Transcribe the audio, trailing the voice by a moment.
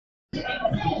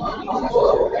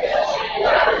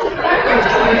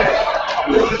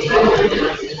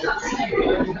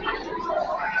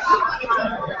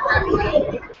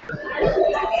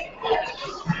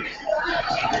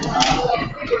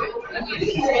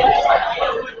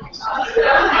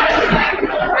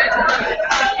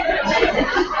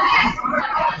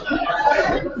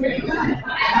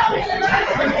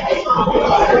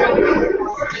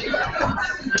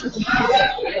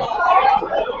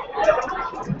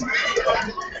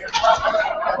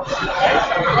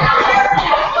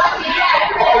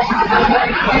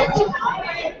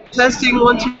Testing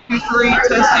 1 2 3.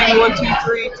 Testing 1 2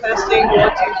 3. Testing 1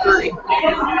 2 3.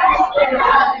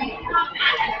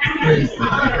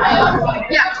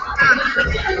 Yeah.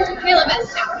 Caleb is.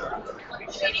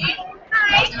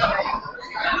 Hi.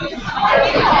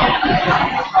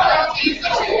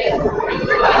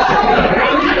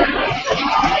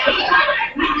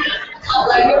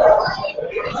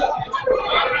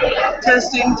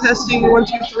 Testing, testing, 1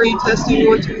 2 3. Testing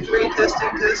 1 2 3. Testing,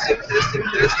 testing, testing,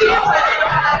 testing.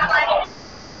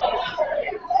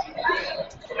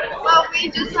 Well, we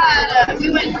just had, we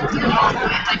went to the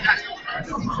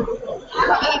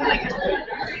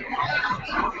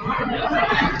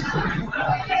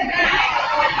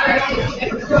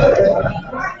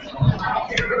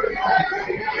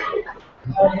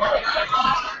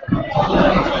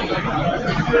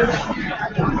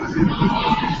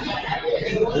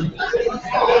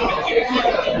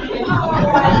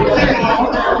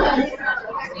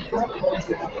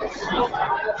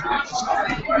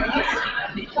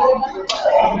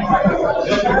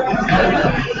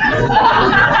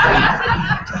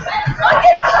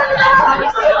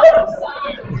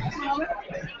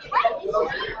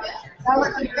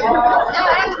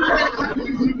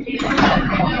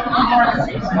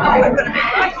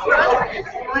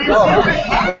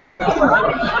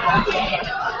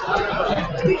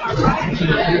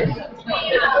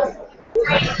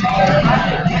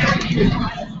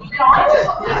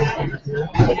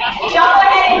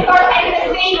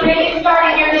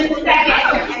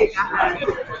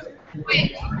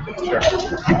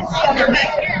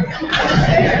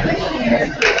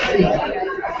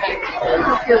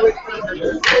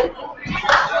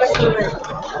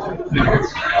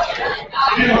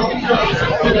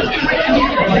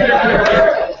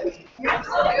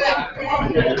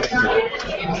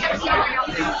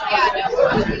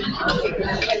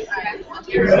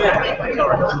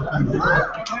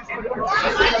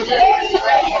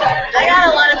I got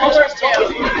a lot of pictures too.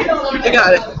 I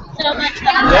got it. So much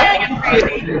fun.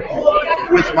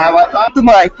 With my laptop? The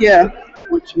mic, yeah.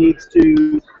 Which needs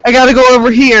to... I gotta go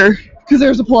over here, because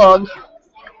there's a plug.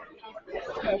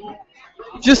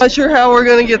 Just not sure how we're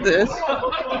gonna get this.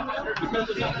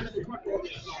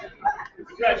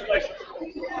 Congratulations.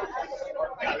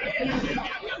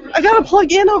 I gotta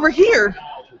plug in over here.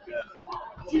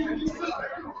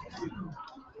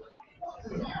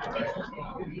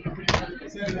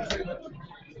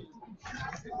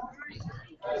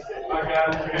 Hi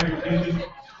guys, for your attention.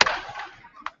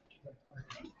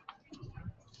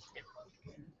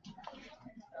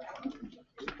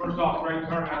 First off, great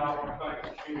turnout. I want to thank the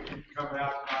community for coming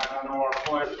out tonight. I know our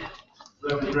players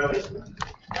really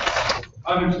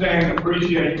understand and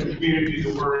appreciate the community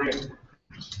that we're in,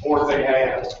 the support they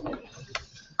have,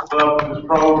 love for this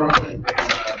program, and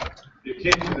the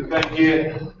attention that they get,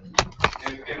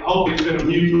 and hopefully it's been a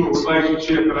mutual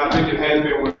relationship, and I think it has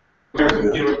been with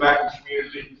players giving back to the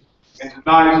community. And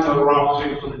tonight is another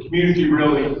opportunity for the community,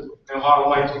 really, in a lot of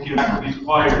ways, to give back to these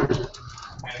players.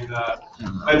 And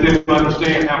let them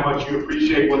understand how much you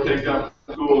appreciate what they've done for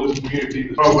the school, this community,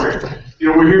 the program. You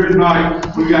know, we're here tonight.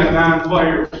 We've got 9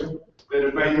 players that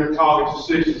have made their college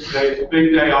decisions today. It's a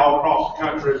big day all across the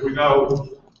country, as we know.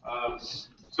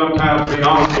 Sometimes, to be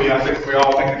honest with you, I think we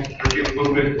all think we're getting a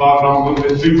little bit bogged on, a little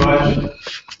bit too much,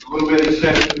 a little bit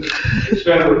excessive, et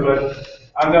cetera. But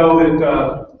I know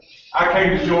that I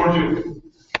came to Georgia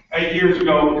 8 years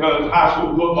ago because high school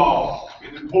football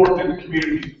is important in the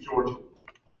communities of Georgia.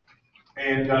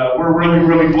 And we're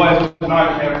really blessed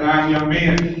tonight to have 9 young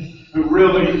men who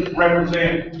really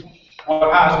represent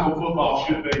what high school football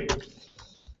should be.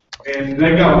 And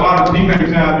they've got a lot of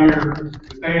teammates out here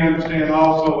that they understand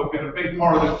also have been a big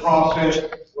part of this process.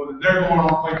 Whether they're going on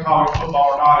to play college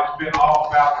football or not, it's been all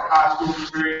about their high school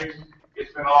experience.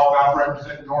 It's been all about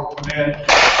representing North Gwinnett.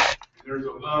 There's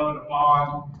a love and a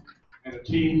bond and a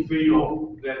team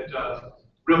feel that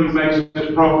really makes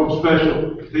this program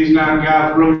special. These 9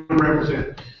 guys really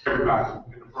represent everybody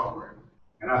in the program.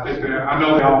 And I think I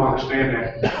know they all understand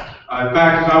that. In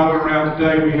fact, as I went around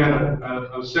today, we had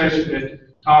a session at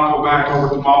Taco back over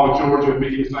to Mall of Georgia, a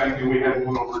media thing, and we had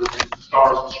one over at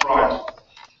Stars and Stripes.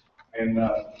 And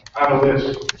out of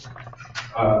this,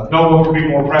 no one could be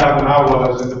more proud than I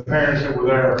was, and the parents that were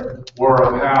there were,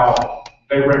 of how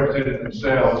they represented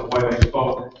themselves, the way they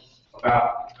spoke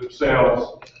about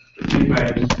themselves, the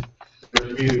teammates, the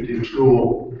community, the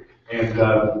school, and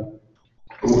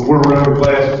we're really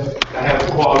blessed to have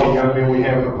the quality young men we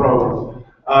have in the program.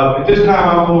 At this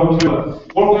time, I'm going to,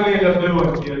 what we're going to end up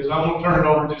doing is I'm going to turn it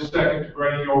over in just a second to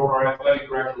Grady over our athletic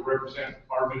director to represent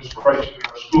our administration in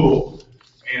our school.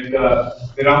 And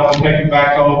then I'm going to take it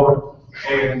back over,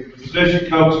 and the position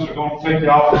coaches are going to take the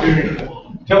opportunity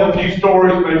to tell a few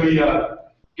stories, maybe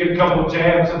get a couple of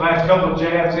jabs, the last couple of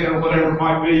jabs in, or whatever it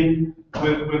might be,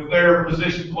 with their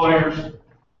position players,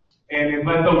 and then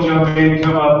let those young men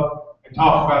come up and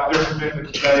talk about their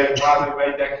commitment today and why they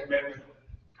made that commitment,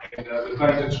 and the things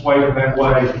that swayed them that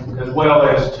way, as well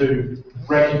as to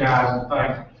recognize and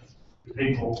thank the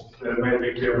people that have made a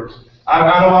big difference. I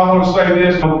know I want to say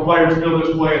this, when the players feel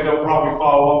this way, and they'll probably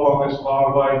follow up on this a lot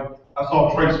of way. I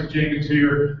saw Tracy Jenkins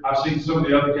here. I've seen some of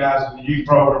the other guys in the youth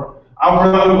program. I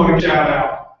really want to shout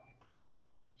out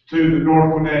to the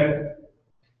North Gwinnett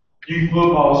Youth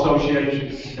Football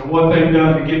Association and what they've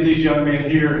done to get these young men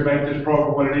here to make this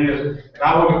program what it is. And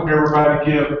I want everybody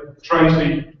to give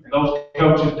Tracy and those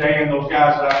coaches, Dan, those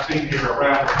guys that I've seen here, a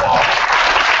round of applause.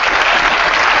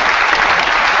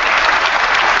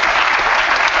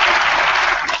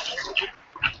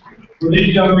 For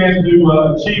these young men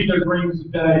to achieve their dreams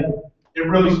today, it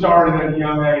really started at a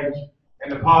young age,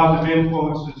 and the positive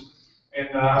influences. And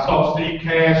I saw Steve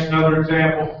Cash, another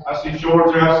example. I see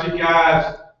George there. I see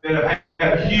guys that have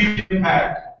had a huge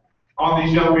impact on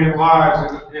these young men's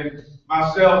lives. And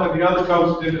myself and the other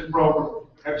coaches in this program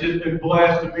have just been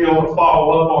blessed to be able to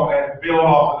follow up on that and build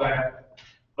off of that.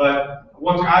 But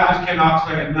I just cannot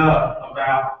say enough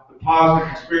about the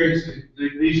positive experiences that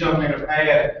these young men have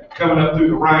had coming up through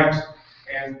the ranks.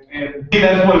 And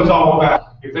that's what it's all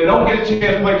about. If they don't get a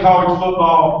chance to play college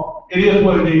football, it is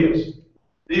what it is.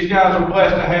 These guys are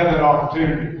blessed to have that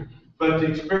opportunity. But to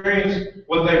experience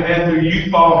what they've had through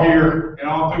youth ball here and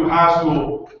on through high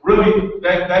school, really,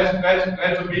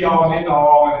 that's a be-all and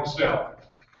end-all in itself.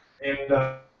 And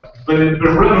but it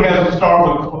really has to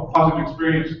start with a positive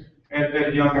experience at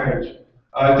a young age.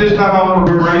 At this time, I'm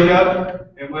going to bring Brady up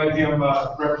and let him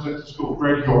represent the school.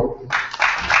 Brady York.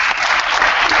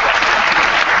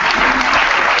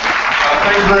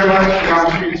 Thank you very much for the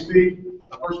opportunity to speak.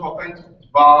 First of all, thanks to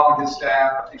Bob and his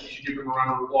staff. I think you should give them a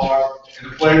round of applause.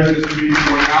 And the players in this community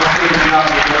for an outstanding job.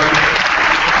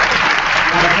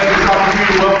 I want to take this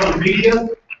opportunity to welcome the media.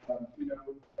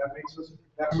 That makes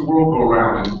the world go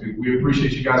around, and we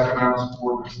appreciate you guys coming out and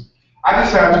supporting us. I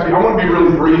want to be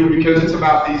really brief because it's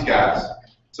about these guys.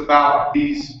 It's about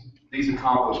these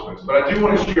accomplishments. But I do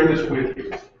want to share this with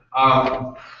you.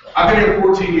 I've been here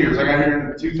 14 years. I got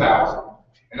here in 2000.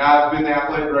 And I've been the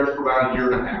athletic director for about a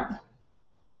year and a half.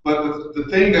 But the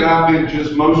thing that I've been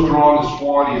just most drawn to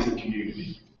Sewanee is the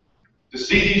community. To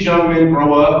see these young men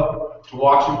grow up, to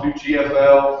watch them through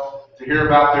GFL, to hear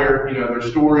about their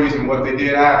stories and what they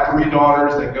did. I have 3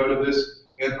 daughters that go to this,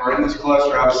 are in this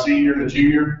cluster. I have a senior and a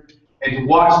junior. And to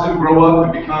watch them grow up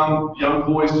and become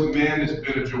young boys to men has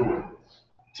been a joy.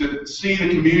 To see the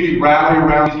community rally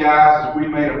around these guys as we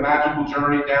made a magical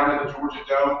journey down in the Georgia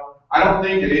Dome. I don't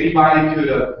think that anybody could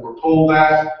have foretold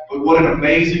that, but what an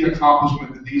amazing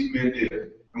accomplishment that these men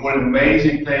did. And what an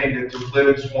amazing thing that to live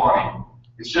in Sewanee.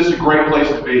 It's just a great place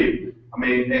to be. I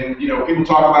mean, and people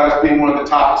talk about us being one of the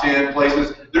top 10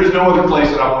 places. There's no other place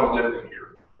that I want to live in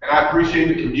here. And I appreciate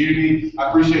the community, I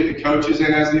appreciate the coaches,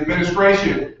 and as the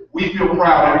administration, we feel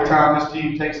proud every time this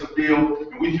team takes the field,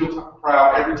 and we feel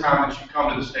proud every time that you come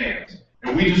to the stands.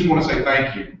 And we just want to say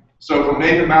thank you. So from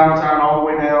Nathan Valentine all the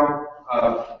way down,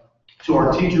 to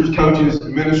our teachers, coaches,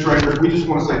 administrators, we just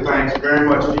want to say thanks very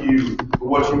much to you for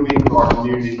what you mean to our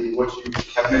community and what you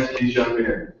have meant to these young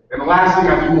men. And the last thing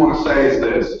I do want to say is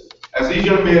this. As these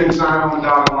young men sign on the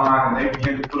dotted line and they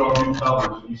begin to put on new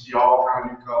colors, and you see all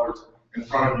kinds of new colors in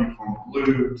front of you, from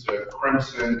blue to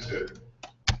crimson to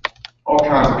all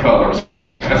kinds of colors.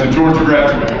 As a Georgia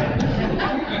graduate,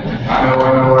 I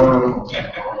know.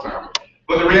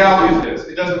 But the reality is this.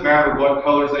 It doesn't matter what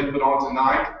colors they put on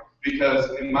tonight, because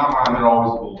in my mind, they're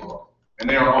always a Bulldog. And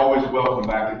they are always welcome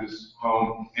back at this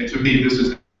home. And to me, this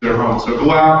is their home. So go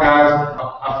out, guys.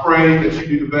 I pray that you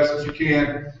do the best that you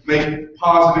can. Make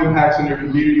positive impacts in your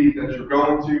community, that you're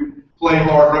going to play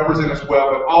hard, represent us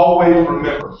well, but always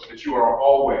remember that you are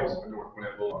always a North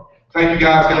Gwinnett Bulldog. Thank you,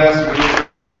 guys.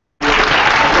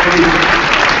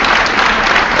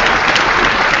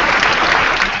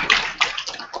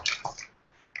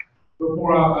 Before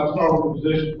before I start with the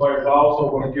position players, I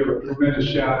also want to give a tremendous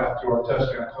shout out to our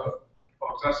touchdown club.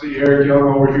 Folks, I see Eric Young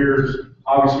over here is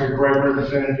obviously a great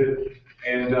representative.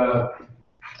 And,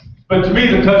 but to me,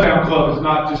 the touchdown club is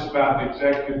not just about the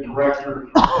executive director,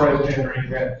 president, or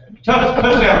anything. The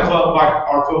touchdown club, like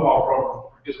our football program,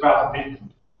 is about the people.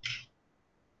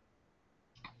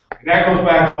 And that goes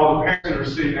back to all the parents that are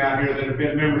sitting out here that have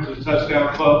been members of the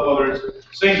touchdown club, whether it's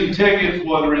season tickets,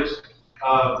 whether it's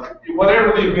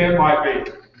whatever the event might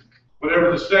be,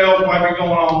 whatever the sales might be going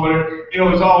on, whatever,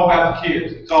 it's all about the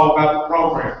kids. It's all about the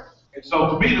program. And so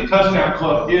to me, the touchdown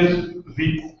club is the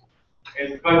people.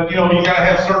 But you got to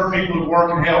have certain people that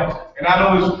work and help. And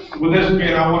I know with this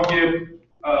event, I want to give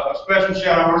a special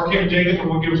shout out. Where's Kim Jenkins? I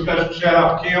want to give a special shout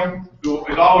out to Kim, who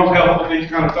is always helpful with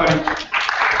these kind of things.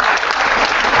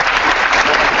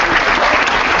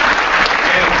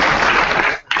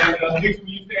 Lisa, will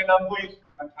you stand up, please?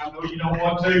 I know you don't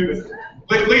want to,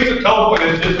 but Lisa Copeland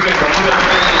has just been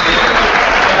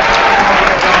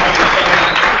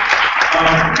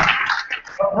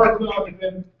her son has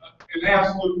been an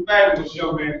absolute fabulous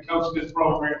young man to coach this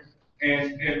program,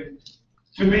 and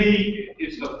to me,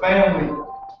 it's the family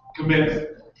commitment,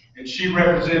 and she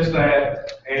represents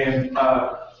that, and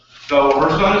so her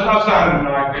son is not signing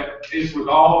tonight. It was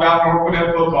all about North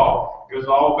Gwinnett football. It was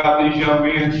all about these young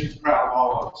men. She's proud of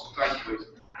all of us. So thank you, Lisa.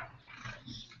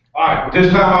 All right, at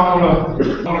this time I'm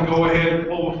going to go ahead and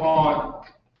pull upon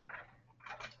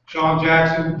Sean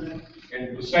Jackson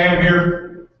and Sam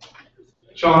here.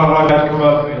 Sean, I'd like to come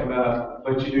up and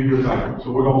let you do your thing.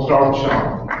 So we're going to start with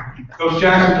Sean. Coach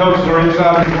Jackson coaches are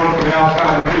inside and one from the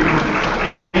outside.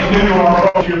 He's new to our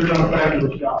approach here. He's done a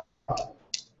fabulous job.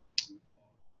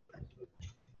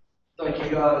 Thank you,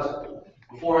 guys.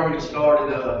 Before I get started,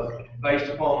 based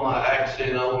upon my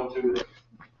accent, I want to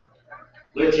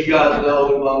let you guys know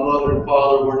that my mother and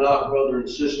father were not brother and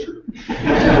sister.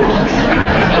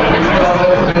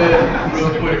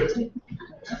 Real quick.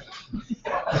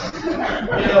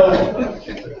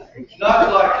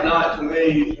 Nights like tonight to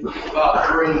me is about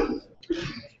dreams.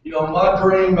 My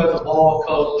dream as a ball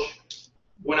coach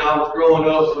when I was growing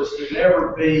up was to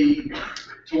never be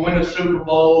to win a Super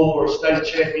Bowl or a state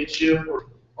championship or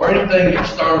anything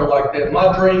external like that.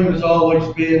 My dream has always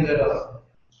been that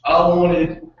I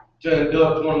wanted to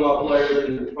induct one of my players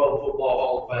into the Pro Football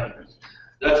Hall of Fame.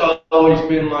 That's always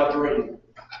been my dream.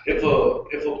 If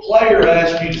a player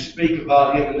asks you to speak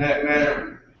about him in that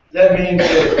manner, that means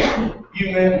that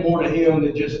you meant more to him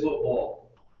than just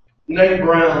football. Nate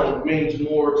Brown means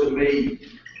more to me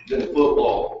than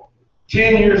football.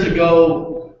 10 years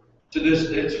ago,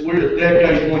 it's weird,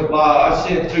 decades went by, I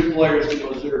sent 2 players to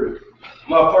Missouri.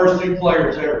 My first 2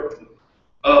 players ever.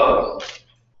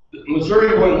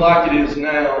 Missouri wasn't like it is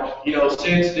now.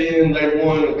 Since then they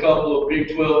won a couple of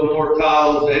Big 12 North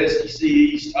titles, the SEC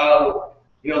East title.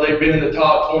 They've been in the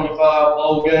top 25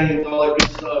 bowl games, all that good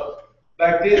stuff.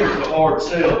 Back then it was a hard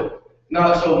sell.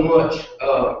 Not so much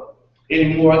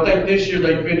anymore. I think this year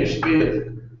they finished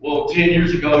 5th. Well, 10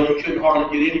 years ago you couldn't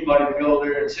hardly get anybody to go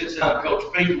there, and since then Coach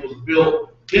Peoples built,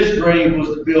 his dream was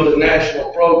to build a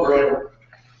national program.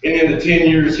 And in the 10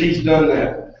 years, he's done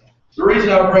that. The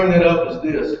reason I bring that up is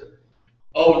this.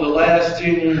 Over the last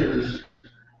 10 years,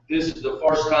 this is the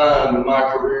first time in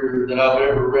my career that I've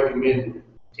ever recommended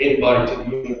anybody to the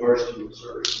University of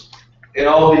Missouri. And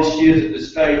all these kids at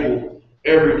this table,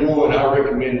 every one I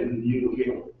recommended to the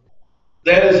U.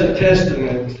 That is a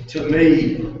testament to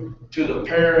me, to the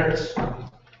parents,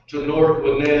 to North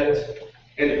Gwinnett,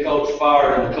 and to Coach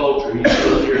Fire and the culture he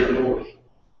shows here at North.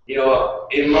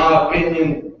 In my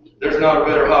opinion, there's not a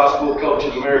better high school coach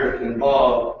in America than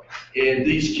Bob. And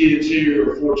these kids here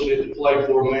are fortunate to play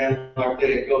for a man like that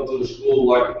and go to a school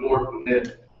like North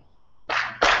Gwinnett. I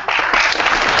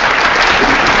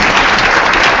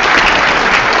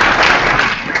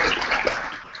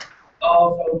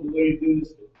also believe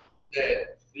this,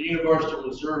 that the University of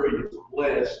Missouri is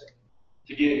blessed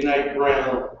to get Nate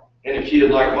Brown and a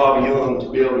kid like Bobby Young to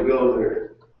be able to go there.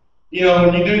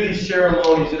 When you do these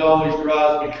ceremonies, it always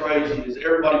drives me crazy is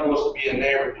everybody wants to be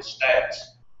enamored with stats.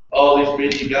 All these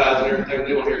media guys and everything,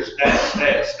 they want to hear stats.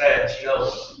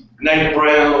 Nate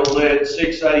Brown led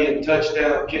 6A in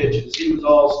touchdown catches. He was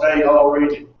all-state,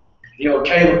 all-region.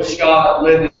 Caleb Scott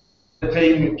led the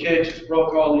team in catches,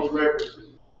 broke all these records.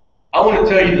 I want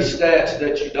to tell you the stats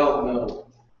that you don't know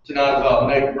tonight about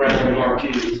Nate Brown and our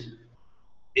kids.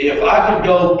 If I could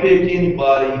go pick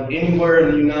anybody anywhere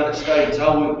in the United States,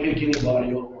 I wouldn't pick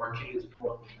anybody over our kids.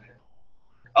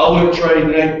 I wouldn't trade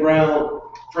Nate Brown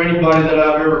for anybody that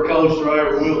I've ever coached or I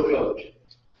ever will coach.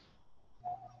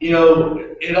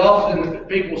 It often,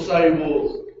 people say,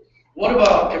 well, what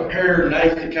about comparing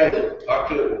Nate to Caleb? I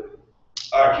couldn't.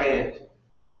 I can't.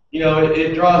 You know,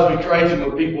 it drives me crazy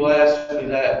when people ask me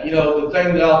that. You know, the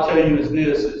thing that I'll tell you is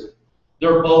this, is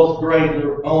they're both great in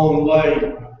their own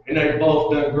way, and they've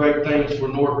both done great things for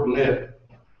North Gwinnett.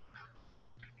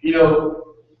 You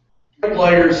know,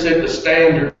 players set the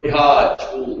standard high at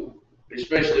school,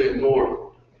 especially at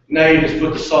North. Nate has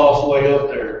put the sauce way up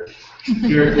there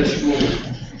here at this school.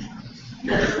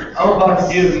 I'm about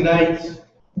to give Nate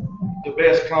the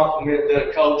best compliment that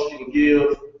a coach can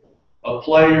give a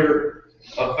player,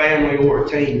 a family, or a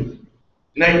team.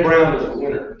 Nate Brown is a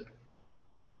winner.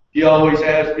 He always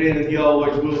has been and he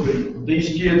always will be.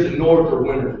 These kids at North are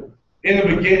winners. In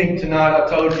the beginning tonight, I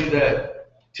told you that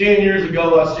 10 years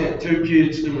ago I sent 2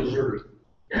 kids to Missouri.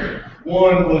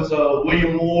 One was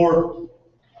William Moore,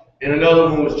 and another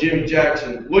one was Jimmy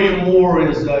Jackson. William Moore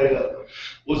is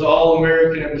was an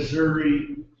All-American at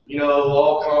Missouri, you know,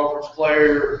 all-conference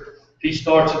player. He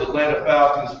starts at Atlanta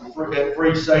Falcons at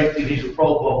free safety. He's a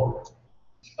Pro Bowler.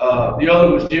 The other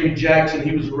was Jimmy Jackson.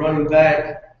 He was a running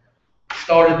back.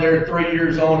 Started there 3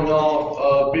 years on and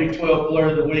off. Big 12 Player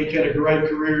of the Week. Had a great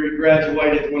career. He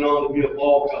graduated, went on to be a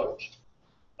ball coach.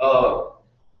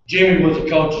 Jimmy was a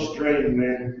coach's dream,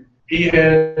 man. He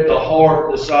had the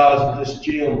heart the size of this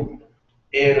gym,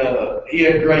 and he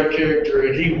had great character,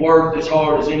 and he worked as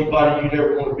hard as anybody you'd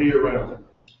ever want to be around.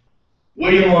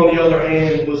 William, on the other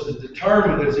hand, was as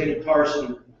determined as any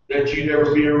person that you'd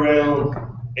ever be around,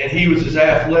 and he was as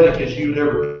athletic as you'd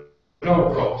ever come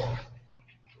across.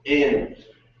 And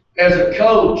as a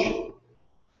coach,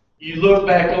 you look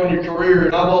back on your career,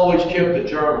 and I've always kept a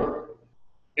journal.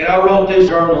 And I wrote this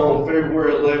journal on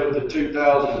February 11th of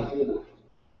 2004.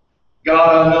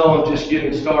 God, I know I'm just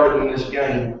getting started in this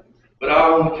game, but I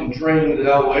only can dream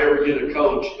that I will ever get a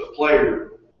coach, a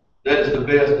player, that is the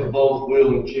best of both Will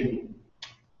and Jimmy.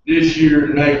 This year,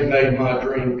 Nate made my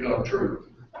dream come true.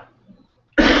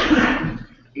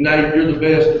 Nate, you're the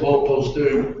best of both those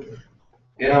two,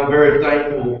 and I'm very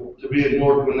thankful to be at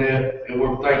North Gwinnett, and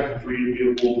we're thankful for you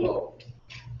to be a Bulldog.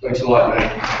 Thanks a lot,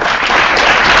 Nate.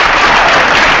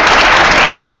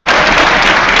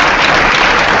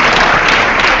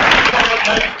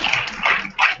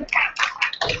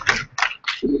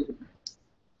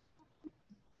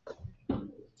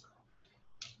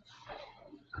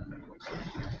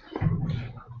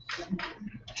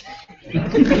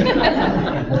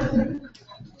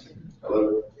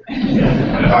 Hello.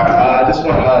 I just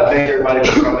want to thank everybody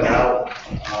for coming out.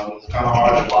 It's kind of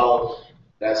hard to follow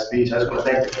that speech. I just want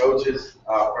to thank the coaches.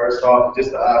 First off,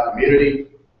 just the community.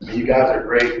 I mean, you guys are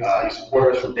great. You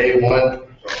supported us from day one.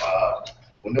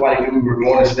 When nobody knew we were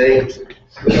going to state,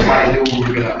 when nobody knew we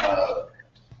were going to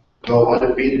go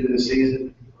undefeated in the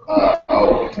season.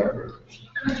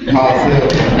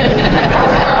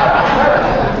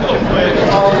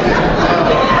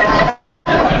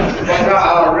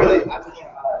 Really, I just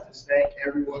want to thank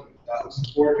everyone who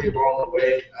supported me along the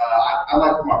way. I'd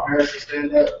like for my parents to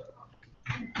stand up.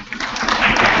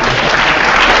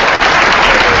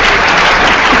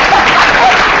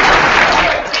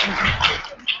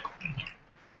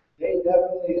 They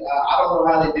definitely, I don't know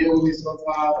how they deal with me sometimes.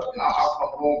 I'll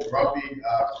come home grumpy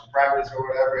from practice or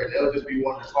whatever, and they'll just be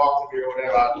wanting to talk to me or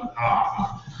whatever.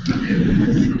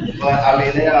 But I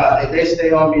mean, they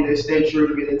stay on me. They stay true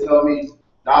to me. They tell me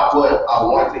not what I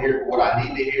want to hear, but what I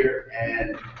need to hear,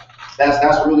 and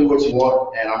that's really what you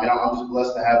want. And I mean, I'm just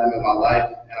blessed to have them in my life,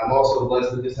 and I'm also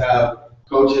blessed to just have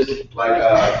coaches like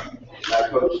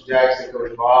Coach Jackson,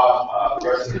 Coach Bob, the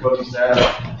rest of the coaching staff,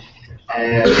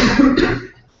 and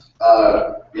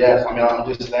yes, I mean, I'm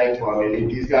just thankful. I mean,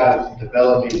 these guys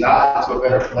developed me not into a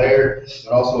better player,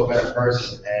 but also a better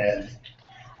person. And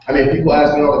I mean, people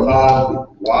ask me all the time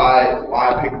why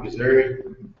I picked Missouri.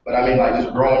 But I mean, like,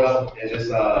 just growing up in this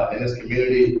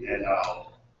community and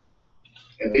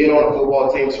being on a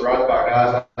football team surrounded by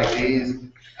guys like these,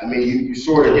 I mean, you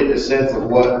sort of get the sense of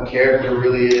what character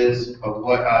really is, of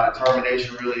what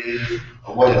determination really is,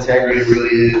 of what integrity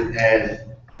really is, and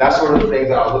that's sort of the things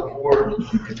that I look for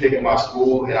in picking my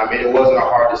school. And I mean, it wasn't a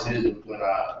hard decision when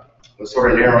sort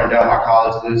of narrowing down my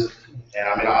college list. And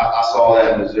I mean, I saw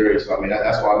that in Missouri, so I mean,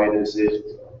 that's why I made the decision.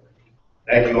 So,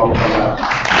 thank you all for coming out.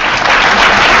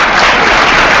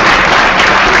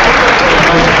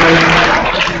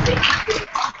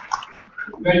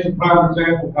 Nate's a prime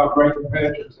example of how great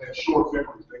competitors have short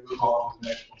memories. They move on to the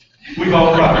next one. We've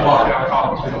all tried to walk down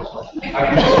college hills. We're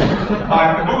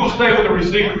going to stay with the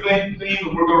receiver theme,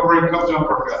 and we're going to bring Coach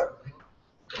Umberg up.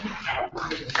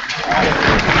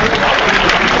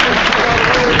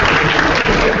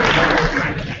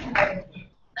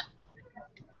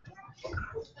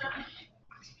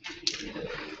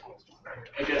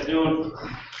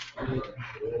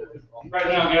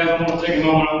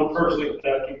 want to personally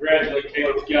congratulate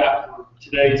Caleb Scott for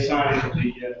today signing with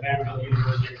the Vanderbilt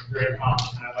University. It's a great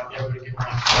accomplishment. I'd like everybody to give him a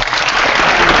round.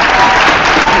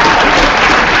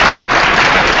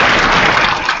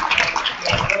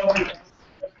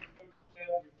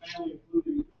 Your family,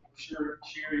 including, I'm sure,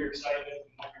 share your excitement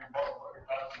and what you're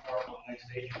about on the next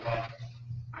stage of life.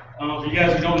 For you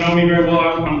guys who don't know me very well,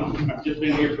 I've just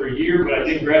been here for a year, but I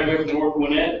did graduate from North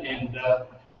Gwinnett, and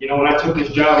you know, when I took this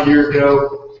job a year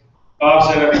ago, Bob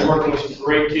said I'd be working with some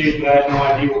great kids, but I had no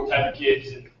idea what type of kids,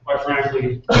 and quite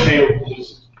frankly, Caleb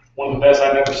was one of the best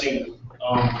I've ever seen.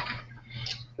 I've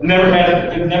never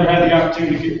had the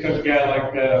opportunity to coach a guy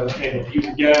like Caleb. He was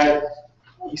a guy.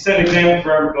 He set an example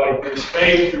for everybody through his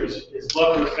faith, through his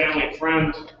love for his family and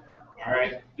friends, all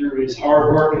right, through his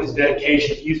hard work and his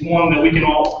dedication. He's one that we can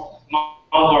all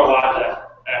model our lives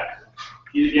after.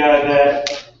 He's a guy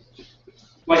that,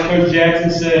 like Coach Jackson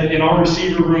said, in our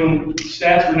receiver room,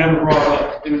 stats were never brought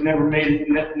up. It was never made a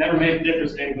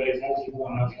difference to anybody as long as he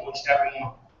won. That's one step we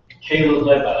want. Caleb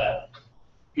led by that.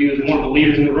 He was one of the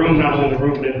leaders in the room, not only in the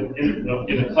room, but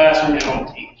in the classroom and on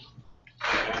the team.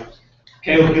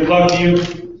 Caleb, good luck to you.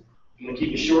 I'm going to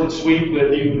keep it short and sweet, but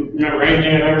if you remember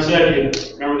anything I've ever said to you,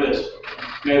 remember this.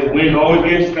 May the wind always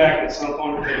be at your back and the sun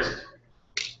upon your face.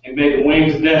 And may the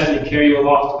wings of destiny carry you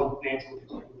aloft to the dance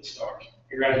with the stars.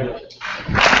 Congratulations.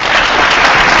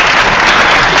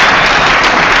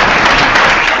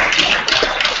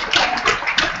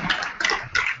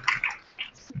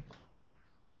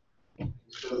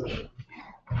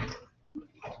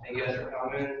 Thank you guys for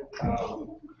coming.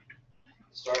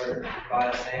 Start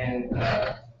by saying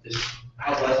just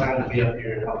how blessed I am to be up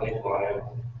here and how thankful I am.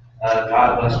 God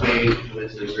blessed me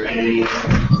with the serenity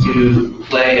to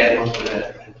play at North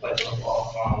Gwinnett and play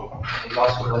football. He's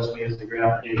also blessed me with the great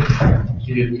opportunity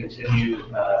to continue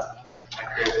my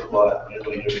career in football at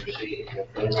Vanderbilt University and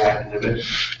further my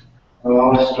academics. I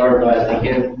want to start by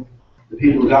thanking the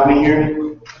people who got me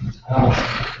here,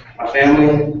 my family,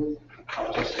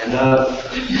 and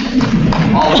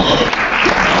all of them.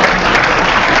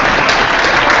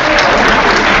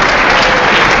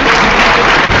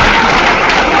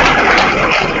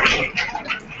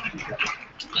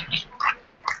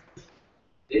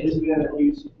 They've just been a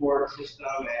huge support system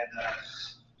and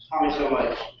taught me so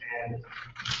much. And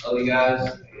love you guys,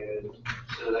 and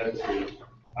so thankful for you.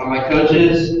 My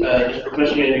coaches, just for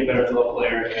pushing me to be a better football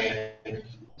player and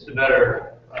just a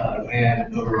better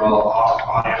man overall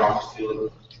on and off the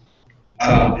field.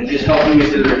 And just helping me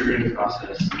through the recruiting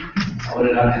process. I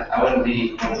wouldn't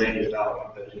be motivated without my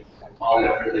coaches. All the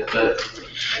effort they put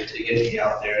into getting me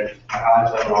out there and my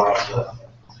highlights and all that stuff.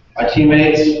 My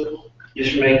teammates,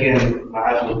 just for making my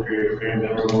high school career very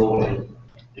memorable, and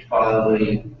it's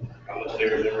probably my most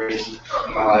favorite memories of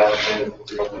my life and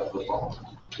through football.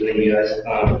 Thank you guys.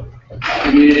 My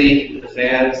community, the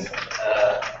fans,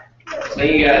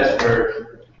 thank you guys for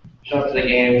showing up to the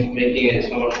games, making it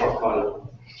so much more fun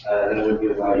than it would be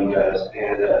without you guys.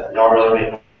 And y'all really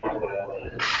make it more fun than what it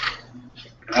is.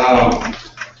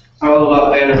 I love about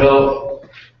Vanderbilt.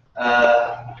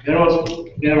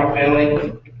 Been in my family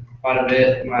quite a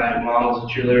bit. My mom was a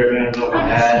cheerleader at Vanderbilt. My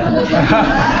dad.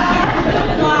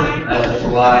 That's a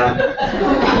lie.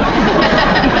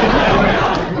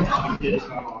 It's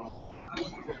my mom.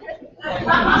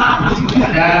 My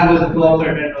dad was a football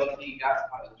player at Vanderbilt. He got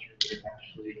out of the cheerleader,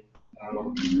 actually.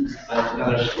 That's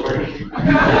another story.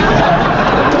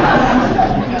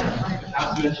 Not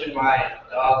to mention my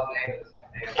dog's name is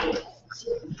Andy.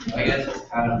 I guess it's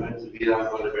kind of meant to be that I'm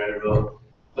going to Vanderbilt.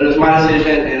 But it was my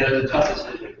decision, and it was a tough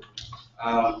decision.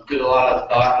 Did a lot of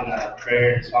thought and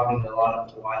prayer, talking to a lot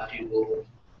of wise people.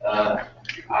 I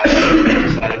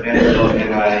decided Vanderbilt,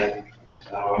 and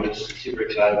I'm just super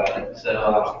excited about it.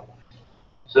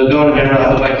 So going to Vanderbilt, I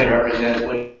hope I can represent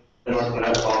what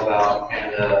it's all about.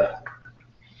 And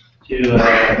to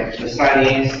the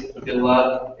signees, good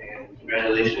luck and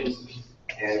congratulations.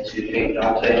 And to Nate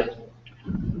Dante,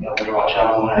 I'm going to watch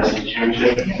out when I see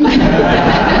championship.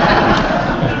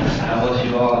 I bless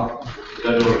you all. Go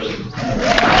Doors.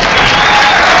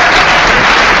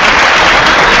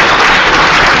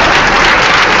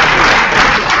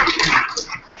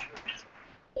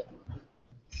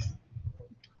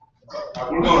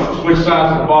 We're going to switch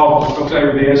sides of the ball. We're going to say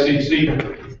with the SEC,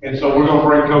 and so we're going to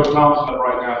bring Coach Thompson up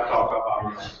right now to talk about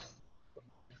it.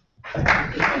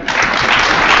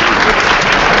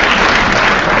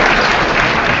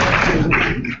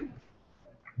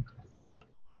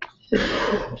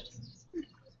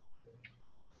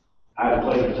 I had the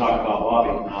pleasure to talk about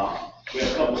Bobby. We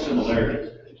have a couple similarities.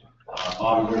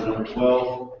 Bobby wears number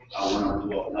 12. I wear number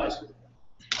 12 in high school.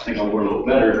 I think I wore a little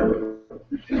better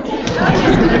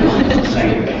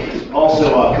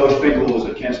Also, Coach Finkel was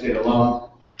a Kent State alum.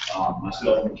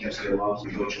 Myself, I'm a Kent State alum, so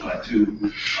coached by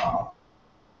two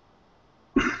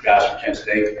guys from Kent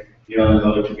State. You know, and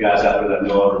other two guys out there that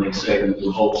know other than Saban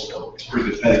and Holtz, so it's pretty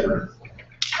good pedigree.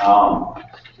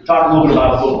 We talked a little bit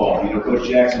about football. You know, Coach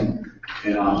Jackson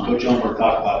and Coach Umberg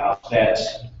talked about how stats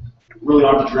really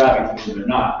aren't the driving force, they're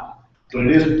not. But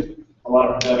it is a lot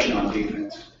of production on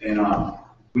defense. And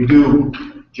we do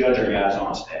judge our guys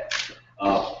on stats.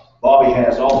 Bobby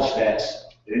has all the stats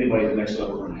that anybody in the next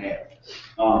level would have.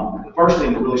 The first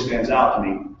thing that really stands out to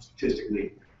me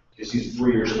statistically is he's a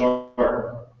 3-year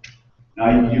starter.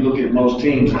 Now, you look at most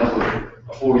teams over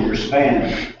a 4-year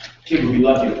span, team would be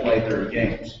lucky to play 30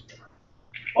 games.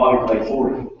 Bobby played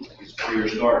 40. He's a 3-year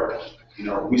starter. You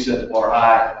know, we set the bar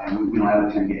high, and we don't have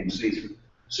a 10-game season.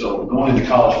 So going into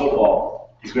college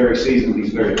football, he's very seasoned,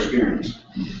 he's very experienced.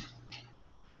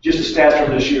 Just the stats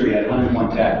from this year, he had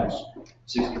 101 tackles,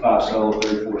 65 solo,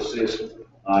 34 assists.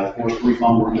 He forced 3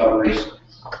 fumble recoveries,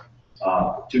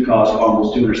 2 caused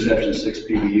fumbles, 2 interceptions, 6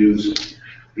 PBUs.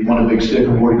 He won a big stick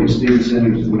award against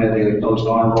Stevenson. He won a post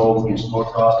honor roll against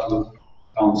Norcross with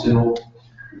Collins Hill.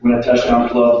 He won a touchdown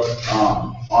club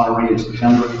honoree in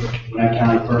September. Gwinnett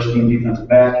County first team defensive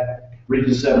back.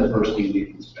 Region 7 first team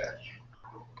defensive back.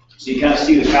 So you kind of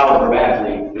see the caliber of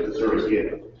athlete that the third is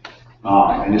getting.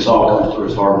 And this all comes through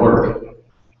his hard work.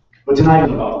 But tonight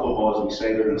is about football, as we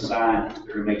say. They're going to sign,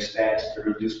 they're going to make stats, they're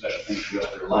going to do special things for the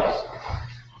rest of their life.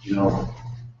 You know,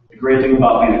 the great thing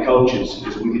about being a coach is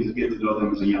we get to know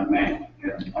them as a young man.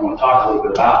 And I want to talk a little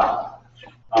bit about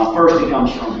him. First, he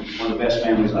comes from one of the best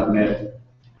families I've met,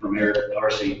 from Eric,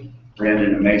 Darcy,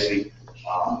 Brandon, and Macy.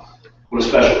 What a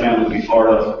special family to be part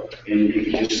of. And you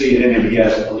can just see it in him. He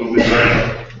has a little bit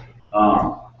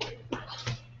of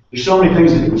there's so many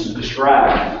things that he was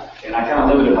describing, and I kind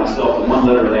of limited myself to one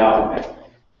letter of the alphabet.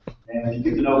 And if you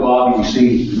get to know Bob and you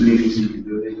see the many things he can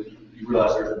do, you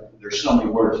realize there's so many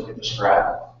words you can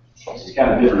describe. It's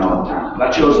kind of different all the time. But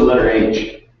I chose the letter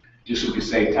H, just so we could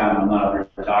save time. I'm not up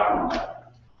here talking on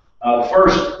that. The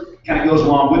first kind of goes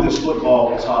along with this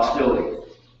football, it's hostility.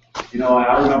 You know,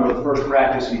 I remember the first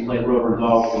practice he played rubber and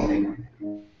dog for me.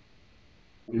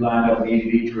 We lined up the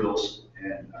EDD drills.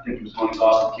 And I think he was going to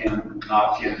toss Kim,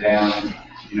 knock Kim down, and,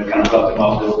 you know, kind of rubbed him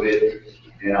up a little bit.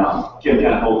 And Kim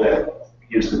kind of hold that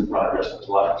against him probably the rest of his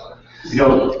life. You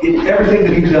know, everything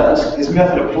that he does, his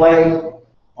method of play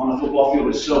on the football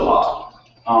field is so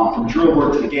hostile. From drill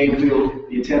work to the game field,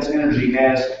 the intense energy he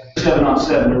has. 7-on-7,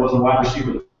 there was a wide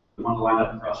receiver that wanted to line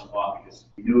up across from Bob because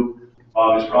he knew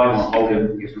Bob was probably going to hold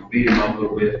him, he was going to beat him up a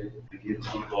little bit, and get his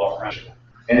own ball pressure.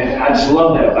 And I just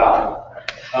love that about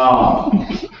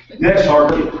him. Next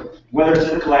target, whether it's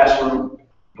in the classroom,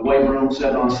 the weight room,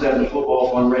 7-on-7,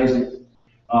 football, fundraising,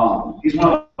 he's one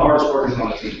of the hardest workers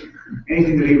on the team.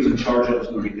 Anything that he was in charge of is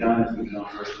going to be done. It's going to be done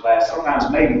first class.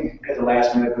 Sometimes maybe at the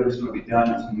last minute, but it's going to be done.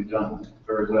 It's going to be done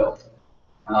very well.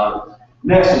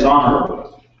 Next is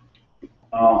honorable.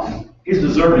 He's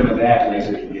deserving of the accolades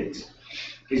that he gets.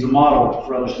 He's a model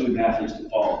for other student athletes to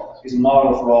follow. He's a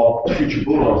model for all future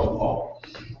Bulldogs to follow.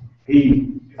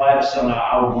 If I had a son,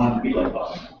 I would want him to be like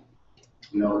Bob.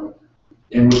 You know,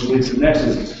 and what's the next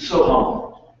is so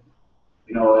humble.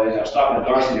 You know, I was talking to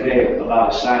Darcy today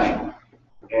about his signing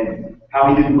and how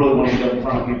he didn't really want to get up in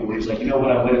front of people. He was like, you know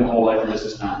what, I've waited my whole life for this,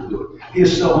 it's time to do it. He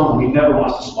is so humble, he never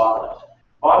wants to spotlight.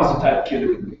 Bobby's the type of kid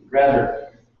that would rather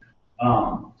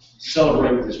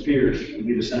celebrate with his peers and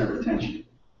be the center of attention.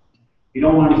 He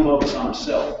don't want any focus on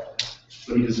himself,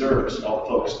 but he deserves all the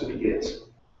focus that he gets.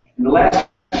 And the last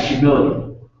is humility.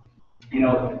 You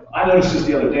know, I noticed this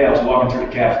the other day. I was walking through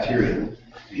the cafeteria.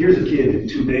 Here's a kid in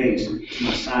 2 days who's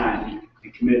going to sign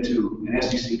and commit to an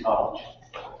SEC college.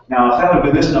 Now, if that would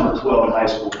have been this number 12 in high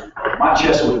school, my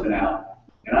chest would have been out.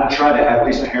 And I'd tried to have at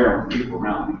least a harem of people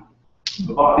around me.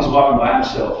 But Bobby's walking by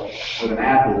himself with an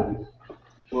apple,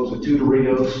 with 2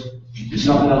 Doritos, and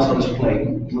something else on his plate,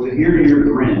 with an ear-to-ear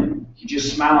grin. He's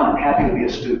just smiling and happy to be a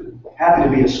student, happy to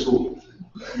be at school.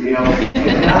 You know,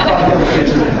 and I thought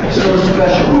that was so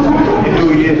special in who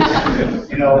he is.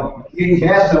 You know, he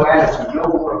has no attitude, no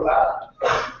more about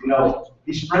it. You know,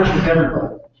 he's friends with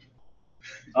everybody.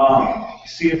 You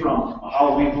see it from a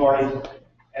Halloween party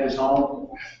at his home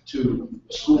to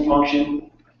a school function.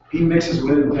 He mixes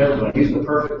with everybody. He's the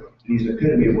perfect, and he's the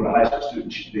epitome of what a high school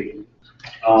student should be.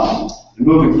 And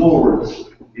moving forward,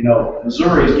 you know,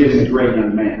 Missouri is getting a great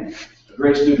young man, a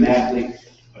great student athlete,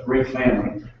 a great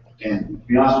family. And to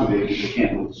be honest with you, they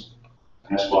can't lose.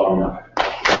 And that's bottom line.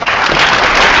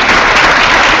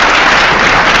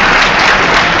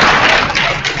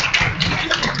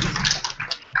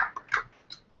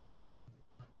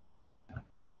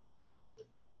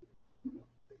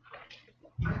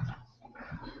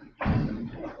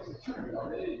 Well,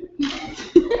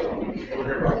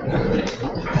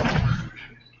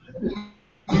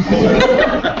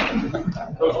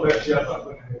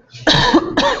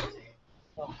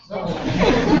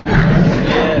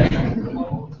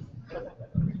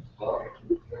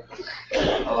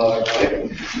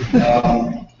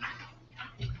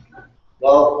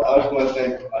 I just want to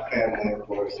thank my family, of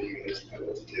course, so you guys know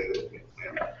what to do.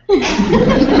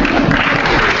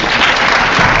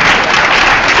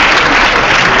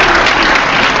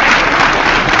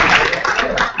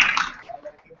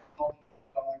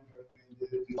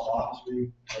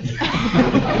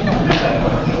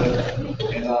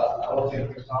 And I don't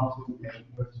think Coach Thompson and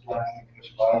Coach Jackson and Coach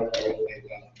Byers, I really think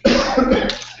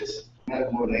it's not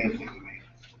more than anything to me.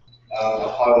 I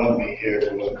probably wouldn't be here if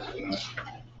it wasn't for them.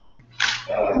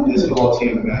 This football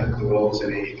team meant the world to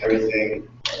me. Everything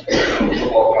from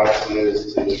football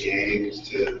practices to the games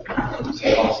to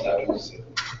 7-on-7s to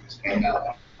just hanging out in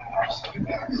my house every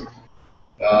night.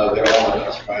 They're all my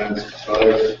best friends,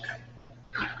 brothers.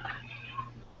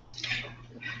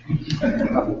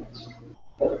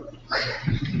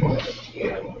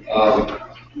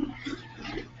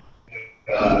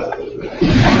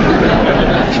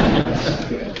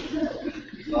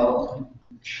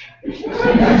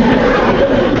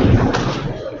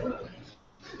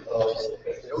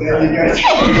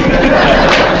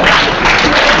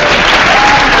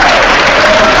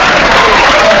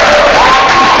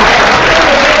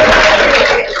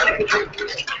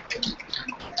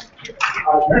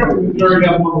 Apparently, during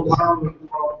that one retirement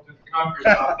program in the country,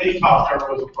 they thought there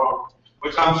was a program,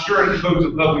 which I'm sure includes a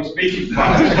public speaking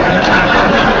class.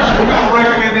 We're going to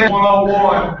recommend that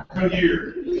 101 per year.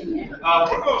 We're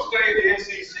going to stay in the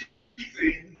SEC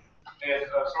theme, and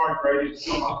sorry, Brady, it's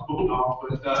still not cool off,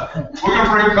 but we're going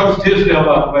to bring Coach Tisdale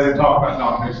up and let him talk about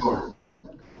Dante Sawyer.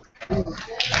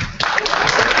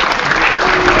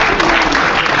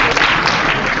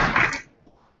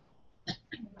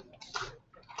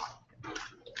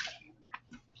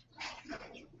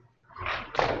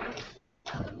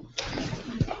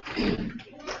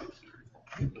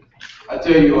 I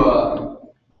tell you,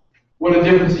 what a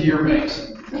difference a year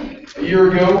makes. A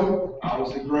year ago, I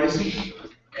was at Gracie,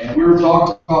 and we were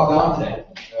talking about Dante,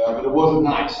 but it wasn't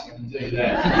nice, I can tell you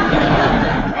that.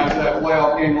 After that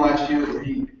playoff game last year where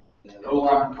he, the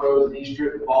O-line pros, and he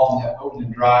stripped the ball in that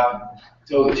opening drive and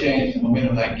totally changed the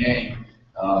momentum of that game,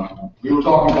 we were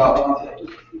talking about Dante.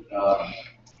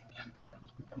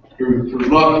 Through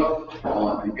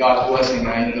luck and God's blessing,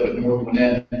 I ended up at North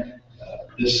Gwinnett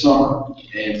this summer,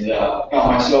 and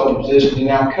found myself in a position to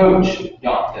now coach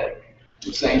Dante,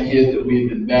 the same kid that we've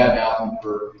been bad-mouthing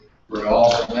for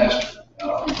all semester.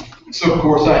 So, of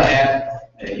course, I had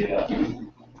a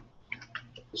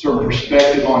certain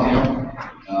perspective on him.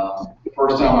 The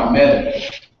first time I met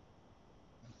him,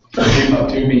 he came up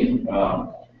to me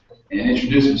and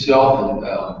introduced himself, and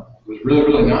was really,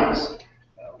 really nice.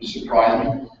 It surprised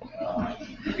me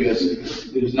because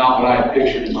it was not what I had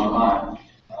pictured in my mind.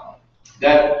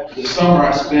 The summer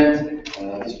I spent,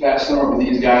 this past summer with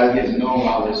these guys, getting to know him,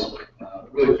 I was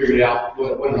really figured out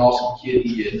what an awesome kid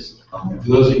he is. For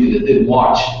those of you that didn't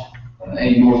watch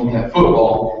any North Gwinnett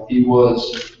football, he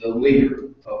was the leader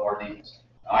of our defense.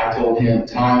 I told him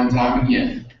time and time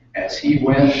again, as he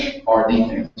went, our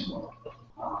defense went.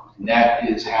 And that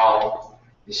is how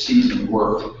the season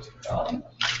worked.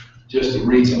 Just to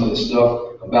read some of the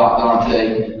stuff about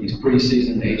Dante, he's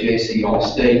preseason AJC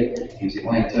All-State. He was the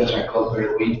Atlanta Touchdown Club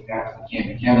Player of the Week after the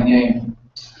Camden County game.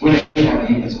 Winning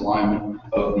County Defensive Lineman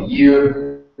of the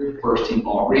Year, first team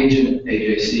All-Region,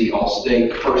 AJC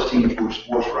All-State, first team for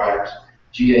sports writers,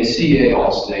 GACA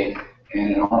All-State,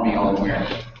 and an Army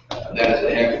All-American. That is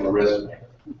a heck of a resume.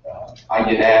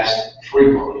 I get asked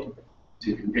frequently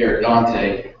to compare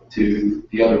Dante to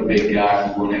the other big guy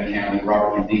from Gwinnett County,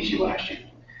 Robert Medici, last year.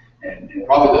 And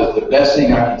probably the best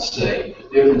thing I can say, the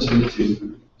difference in the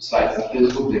two, besides the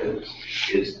physical difference,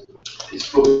 is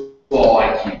football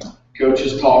IQ.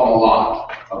 Coaches talk a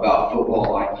lot about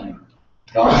football IQ.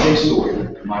 Dante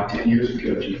Sawyer, in my 10 years of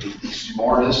coaching, is the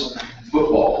smartest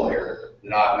football player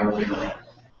that I've ever been around.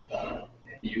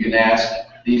 You can ask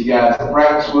these guys to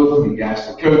practice with him, you can ask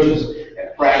the coaches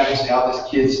at practice how this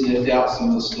kid sniffed out some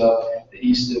of the stuff that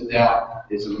he sniffed out.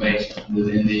 Is amazing.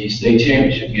 In the state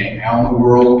championship game, how in the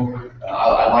world,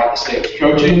 I'd like to say it's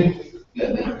coaching,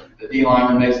 that the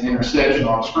D-lineman makes an interception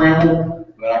on a scramble,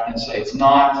 but I can say it's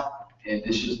not, and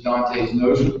it's just Dante's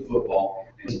nose for the football,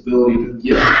 and his ability to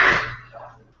get it.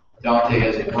 Dante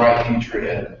has a bright future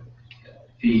ahead of him.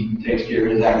 If he takes care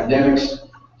of his academics,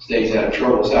 stays out of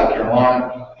trouble at South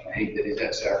Carolina, I hate that he's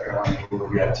at South Carolina, where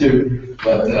we're at too,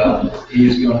 but he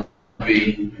is going to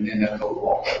be an NFL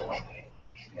football player one day.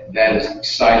 And that is an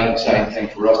exciting thing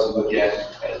for us to look at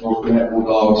as North Gwinnett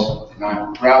Bulldogs. And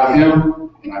I'm proud of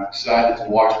him, and I'm excited to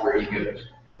watch where he goes.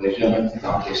 Ladies and gentlemen,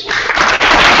 Tom Casey.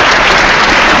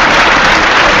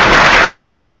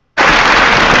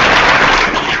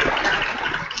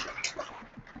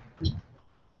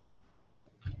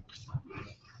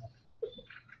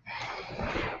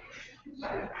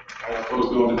 How folks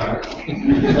doing tonight?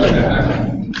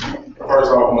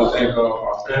 First off, I want to thank my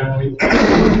family.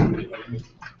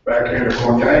 Back here in the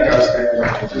corner, I ain't got to stand up.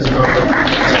 Just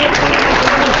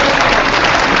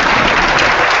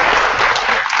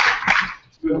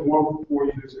it's been a wonderful 4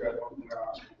 years here at Oakland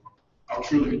High School. I'm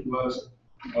truly blessed.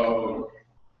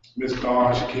 Miss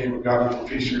Dawn, she came and got me the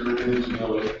Fisher Ridge.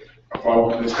 I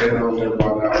probably would have stayed over there by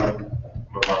now.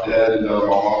 But my dad and my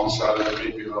mom decided to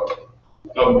pick me up.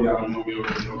 Help me out and move me over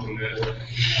to Oakland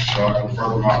so I can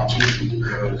further my opportunities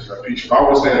because if I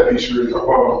was at Fisher Ridge, I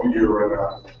probably would be here right now.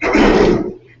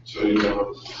 So,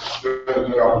 it's been a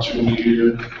good opportunity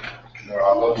here. I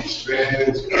love these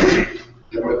fans.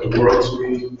 They went to work to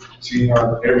me, seeing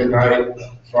y'all every night,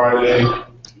 Friday,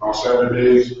 on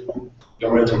Saturdays.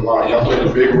 Y'all made a lot. Y'all played a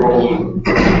big role in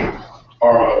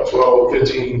our 12,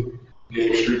 15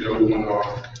 game streak that we went on.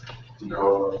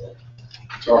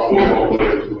 So our football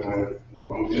players, man.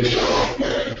 On this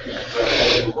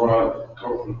that run,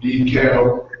 come from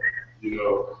decal,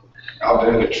 out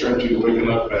there in the trenches, waking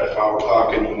up at 5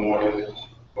 o'clock in the morning,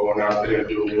 going out there and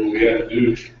doing what we had to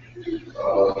do.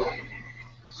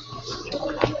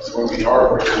 It's going to be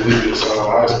hard to leave this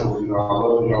high school. I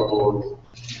love y'all boys.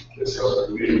 It's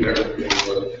really everything,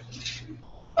 but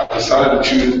I decided to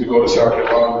choose to go to South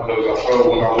Carolina because I felt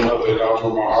when I went up there, that was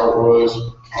where my heart was.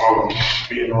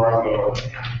 Being around the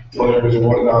players and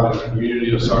whatnot in the community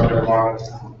of South Carolina,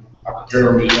 I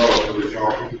compare me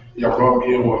because y'all brought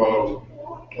me in with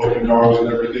open doors and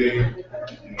everything.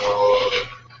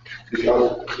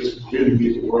 Y'all just really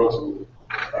mean the world to me.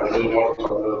 I really want to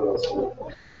come to so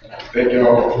thank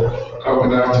y'all for coming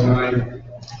down tonight,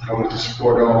 coming to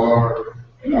support our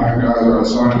and our guys are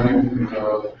signing.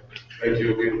 Thank you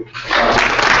again.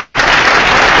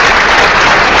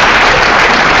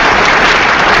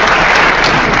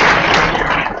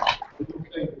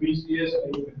 BCS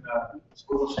and even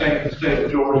school staying in the state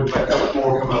of Georgia, but that was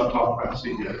more coming up and talk about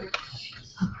CJ.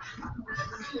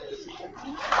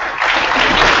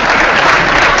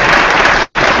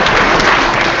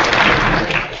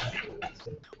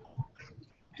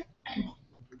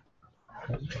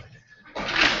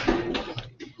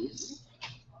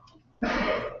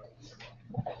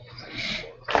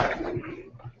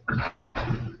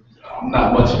 I'm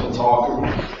not much of a talker,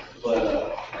 but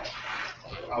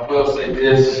I will say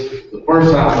this. The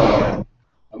first time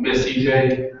I met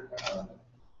CJ,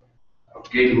 I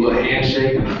gave him a little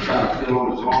handshake and I tried to feel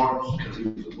on his arms because he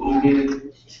was a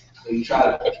moving. So you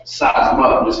try to size him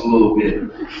up just a little bit.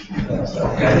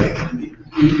 Okay.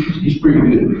 He's pretty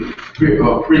good,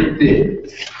 pretty thick.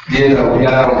 Then we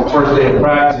got out on the first day of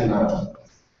practice and I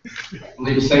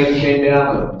believe the safety came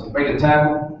down to make a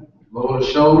tackle, lower the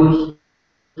shoulders,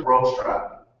 broke stride.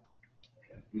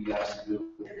 We got to do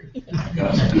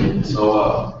it.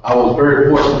 So I was very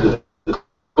fortunate to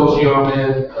coach a young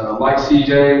man like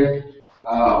CJ.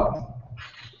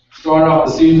 Started off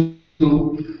the season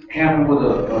hampered with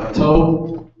a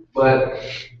toe, but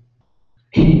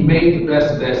he made the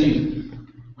best of that season.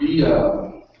 We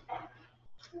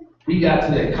got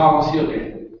to that Collins Hill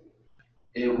game,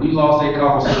 and we lost that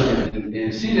Collins Hill game.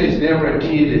 And CJ's never a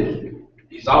kid that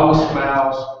he's always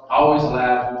smiles, always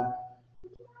laughing.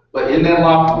 But in that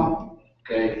locker room,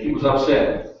 okay, he was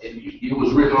upset. And it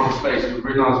was written on his face, it was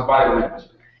written on his body language.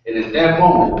 And at that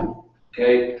moment,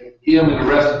 okay, him and the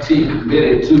rest of the team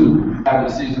committed to having the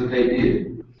season that they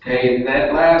did. Okay, in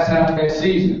that last half of that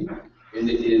season, and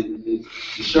to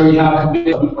show you how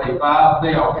committed, we played 5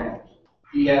 playoff games.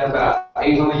 He had about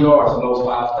 800 yards in those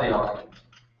 5 playoff games.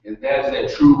 And that is that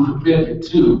true commitment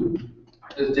to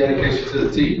his dedication to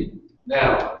the team.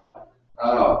 Now,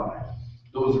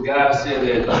 there was a guy that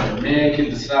said that a man can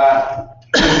decide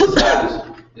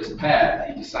his path,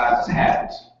 he decides his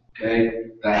habits. Okay?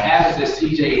 The habits that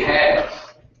CJ has,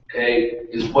 okay,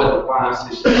 is what defines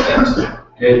his success.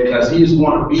 Okay? Because he is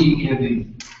going to be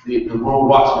in the room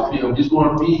watching the film. He's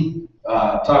going to be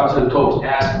talking to the coach,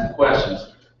 asking questions.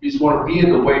 He's going to be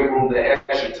in the weight room the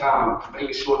extra time,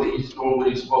 making sure that he's doing what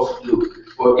he's supposed to do,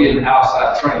 or getting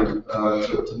outside training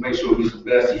to make sure he's the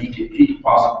best he can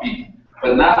possibly be.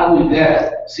 But not only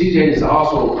that, CJ is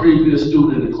also a pretty good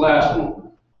student in the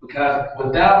classroom, because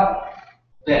without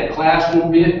that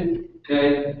classroom bit,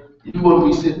 okay, you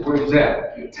wouldn't be sitting where he's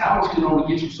at. Your talents can only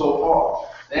get you so far.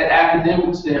 That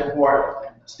academic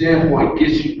standpoint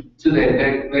gets you to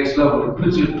that next level and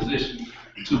puts you in a position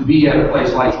to be at a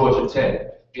place like Georgia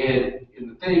Tech. And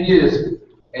the thing is,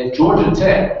 at Georgia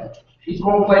Tech, he's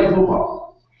going to play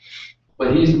football,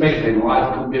 but he's making a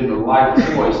life commitment, a life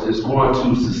choice that's going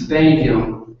to sustain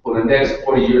him for the next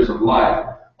 40 years of life.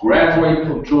 Graduating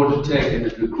from Georgia Tech and the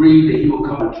degree that he will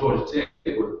come to Georgia Tech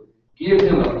will give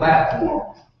him a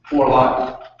platform for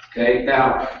life. Okay,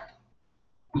 now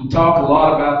we talk a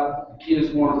lot about kids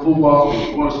going to football,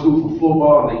 going to school for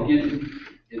football, and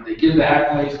they get the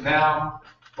accolades now,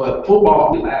 but football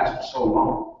only lasts for so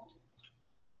long.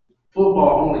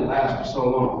 Football only lasts for so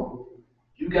long.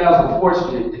 You guys are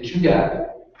fortunate that you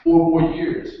got 4 more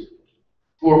years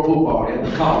for football at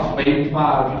the college, maybe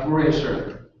 5 if you're red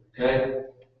shirt. Okay?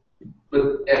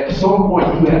 But at some point,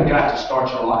 you have got to start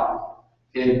your life.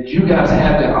 And you guys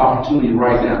have that opportunity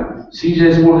right now.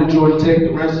 CJ's going to Georgia Tech,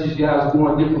 the rest of these guys are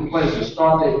going different places,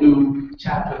 start that new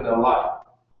chapter in their life.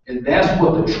 And that's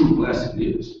what the true blessing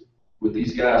is with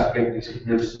these guys making these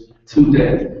commitments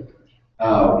today.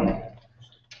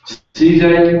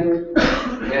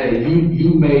 CJ, hey, you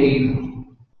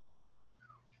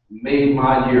made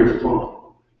my year fun.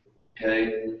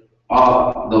 Okay?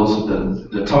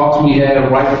 The talks we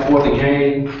had right before the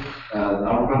game,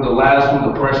 I remember the last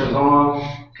one, the pressure's on,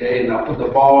 okay, and I put the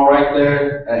ball right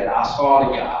there. Hey, I saw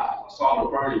the guy, I saw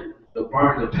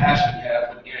the passion he had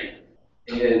for the game.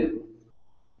 And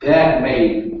that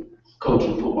made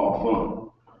coaching football fun.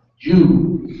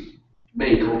 You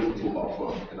made coaching football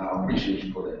fun, and I appreciate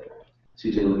you for that.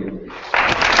 CJ, look at me.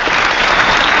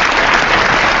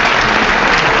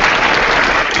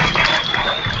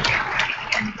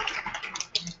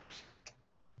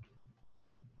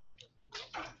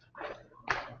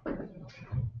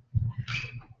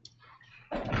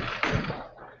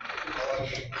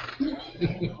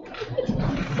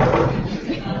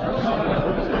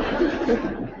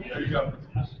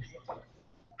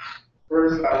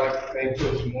 First, I'd like to thank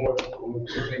Coach Moore for the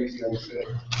things he has said.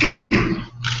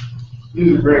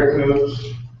 He's a great coach.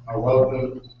 I love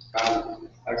him.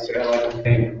 Like I said, I'd like to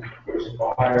thank Coach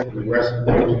Fire and the rest of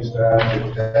the coaching staff,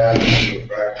 the dad, the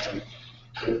fraction,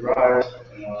 the Bryce,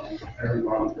 and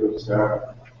everyone on the coaching staff.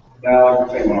 Now I'd like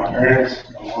to thank my parents,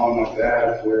 my mom, my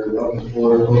dad, for their love and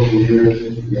support over the years.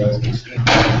 You guys can see.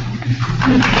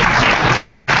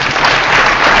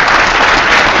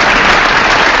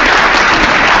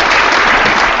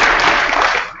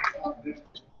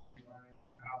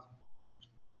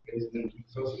 It's been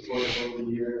so supportive over the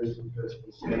years, just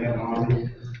for staying on me.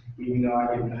 Even though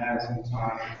I get mad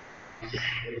sometimes,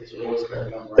 it's always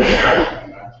stepping up right now,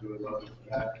 and I really love it for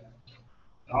that.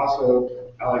 And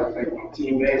also, I like to thank my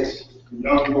teammates, the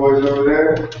young boys over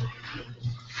there.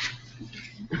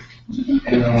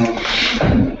 And I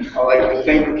like to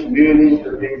thank the community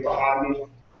for being behind me.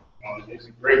 It's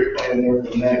a great play in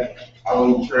North Connect. I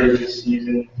wouldn't trade this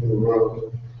season for the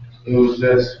world. It was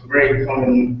just great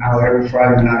coming out every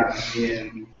Friday night and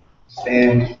seeing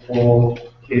stands full,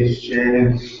 kids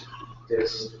cheering. It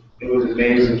was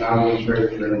amazing. I wouldn't trade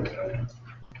for anything.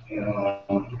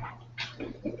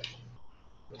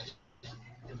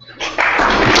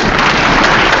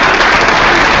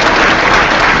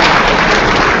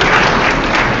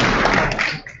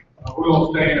 We're going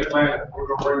to stay in Atlanta. We're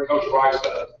going to bring Coach Rice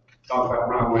up, talk about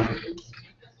Ron Wayne.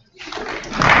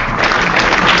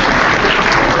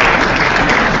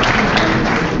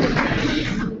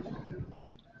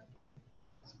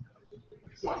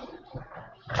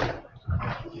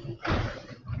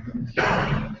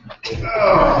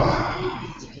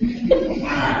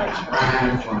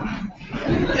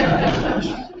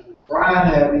 Brian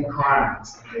had me crying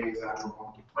some days I go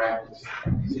home to practice.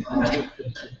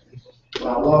 But I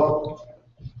love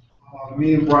him.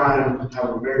 Me and Brian have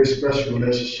a very special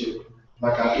relationship,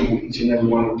 like I do with each and every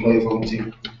one who plays on the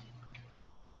team.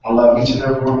 I love each and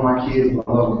every one of my kids, but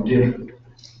I love them different.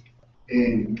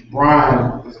 And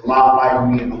Brian is a lot like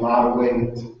me in a lot of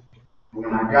ways.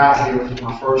 When I got here for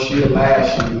my first year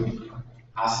last year,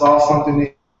 I saw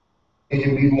something in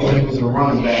him even when he was a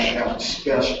running back that was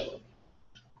special.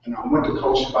 And I went to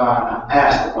Coach Spy and I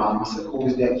asked about him. I said, who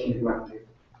is that kid right there?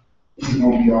 He's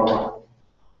going to be all right.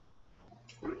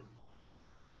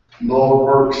 Lord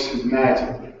works his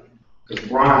magic. Because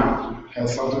Brian had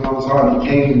something on his heart. He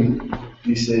came to me and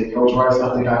he said, Coach Rice,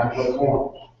 I think I can play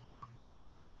corner.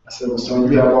 I said, well,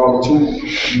 son, you have all the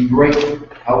tools. You're great.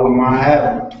 I wouldn't mind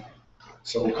having them.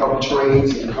 So a couple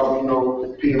trades and a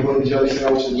couple, peanut butter and jelly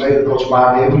sandwiches later, Coach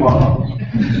Spy gave him up.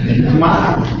 And he's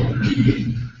mine.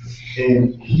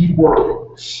 And he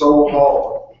worked so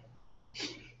hard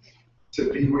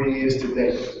to be where he is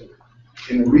today.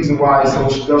 And the reason why it's so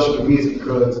special to me is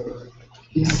because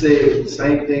he said the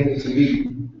same thing to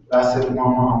me that I said to my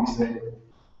mom. He said,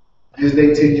 this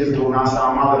day 10 years ago when I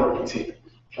signed my letter to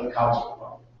play college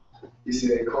football. He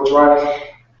said, Coach Rice,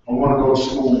 I want to go to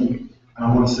school and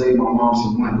I want to save my mom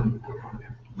some money.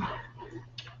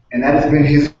 And that has been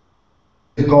his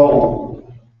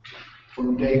goal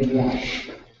from day one.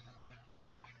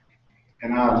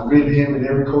 And I've written him, and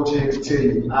every coach here can tell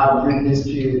you, I've written this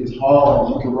kid as hard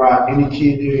as you can ride any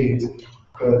kid there is,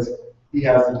 because he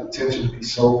has the potential to be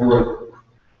so great.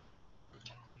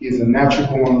 He is a natural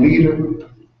born leader.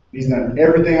 He's done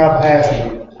everything I've asked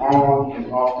him on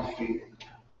and off the field.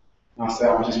 And I say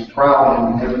I'm just proud of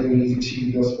him and everything he's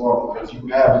achieved thus far, because you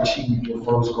have achieved your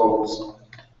first goals.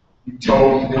 You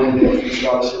told me then that for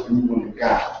scholarship and you wouldn't have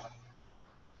got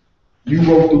it. You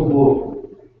wrote the book.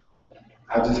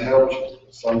 I just helped you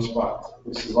in some spots,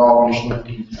 which is all I'm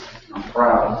showing. I'm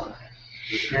proud.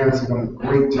 Your parents have done a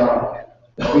great job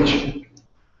coaching.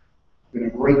 Been a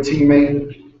great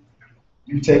teammate.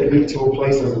 You take me to a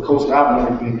place as a coach that I've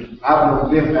never been. I've never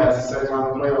been past the second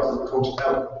round of playoffs as a coach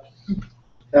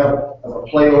ever, as a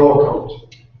player or a coach.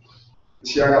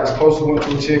 This year I got as close to winning to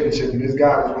a championship, and this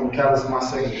guy was one of the catalysts in my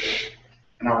second year.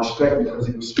 And I respect him because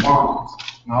he responds.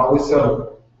 And I always tell him,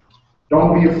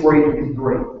 don't be afraid to be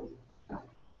great.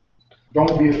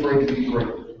 Don't be afraid to be great.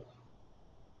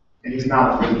 And he's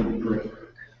not afraid to be great.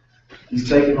 He's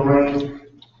taking the reins.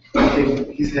 I think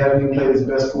he's having me play his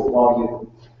best football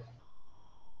yet.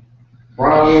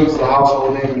 Brian Williams is a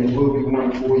household name, and he will be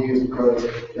winning 4 years because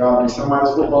y'all be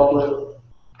somebody's football player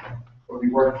or be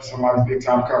working for somebody's big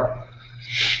time company.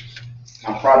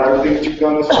 I'm proud of everything that you've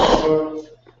done this far, son.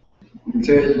 I can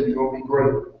tell you, you're going to be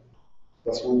great.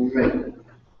 That's what we make.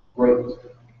 Great.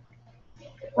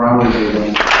 Brian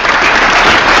Williams.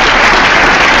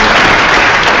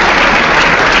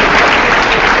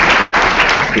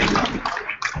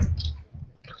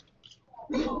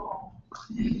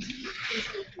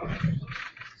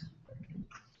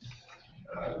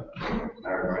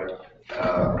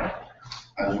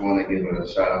 I just want to give a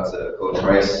shout out to Coach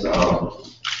Rice.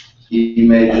 He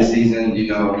made this season,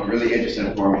 really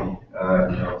interesting for me.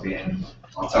 Being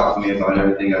on top of me about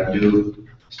everything I do,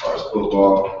 as far as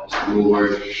football,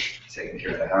 schoolwork, taking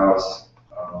care of the house.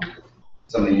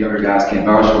 Some of the younger guys came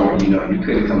vouch for me. You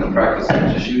couldn't come to practice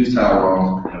and your shoes tied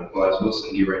wrong. Buzz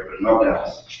Wilson, get ready for the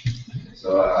meltdowns.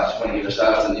 So I just want to give a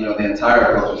shout out to the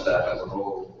entire coaching staff as a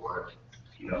whole for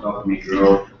helping me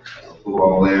grow as a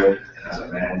football player and as a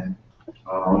man.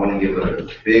 I want to give a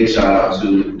big shout out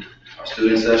to our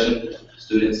student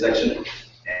section,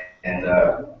 and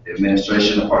the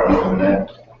administration, the partner over that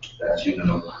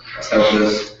has helped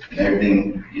us in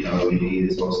everything we need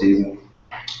this whole season.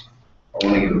 I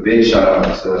want to give a big shout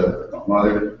out to my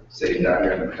mother, sitting down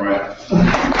here in the front.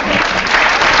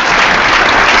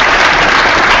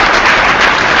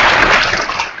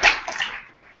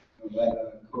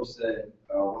 Like Coach said,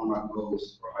 one of my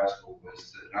goals for high school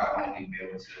was to not only be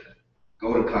able to go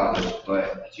to college,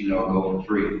 but go for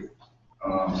free.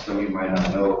 Some of you might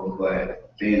not know,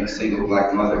 but being a single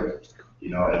black mother,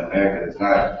 in America is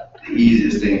not the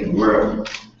easiest thing in the world.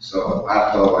 So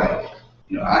I felt like,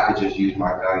 I could just use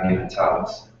my God-given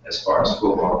talents as far as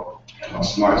football and my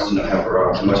smarts, help her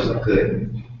out as much as I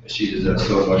could. But she just does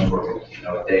so much for me,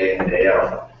 day in and day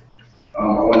out. I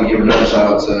want to give another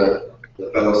shout out to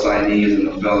the fellow signees and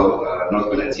the fellow North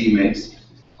Carolina teammates,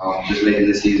 just making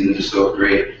this season just so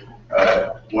great.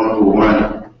 Wonderful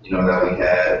run, that we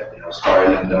had,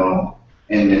 starting in the dome,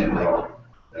 and then,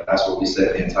 that's what we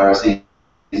said the entire season,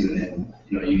 and,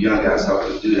 you young guys helped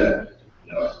us do that,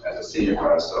 as a senior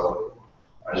class. So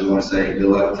I just want to say good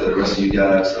luck to the rest of you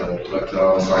guys, good luck to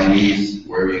all the signees,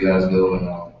 wherever you guys go,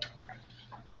 and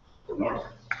good luck.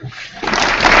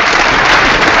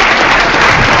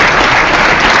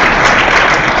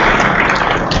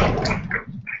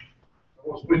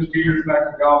 We'll switch gears back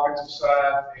to the offensive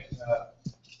side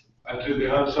and to the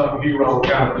unsung hero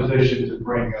kind of position to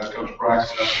bring Coach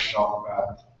Bryson up to talk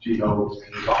about G-Holes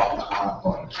and his offensive line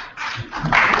play.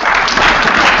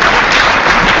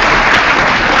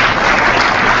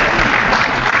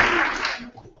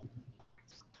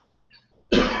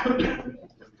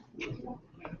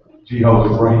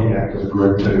 G-Hole's a brainiac is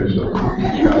great too, so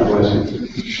God bless you.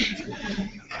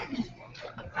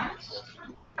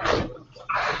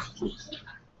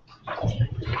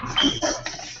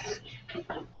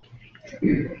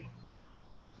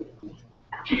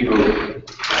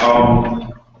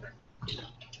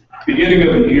 Beginning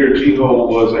of the year, G-Hole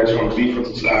was actually on the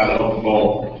defensive side of the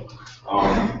ball.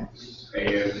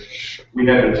 And we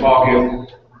had been talking,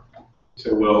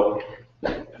 said, well,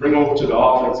 bring him over to the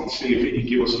offense and see if he can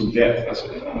give us some depth. I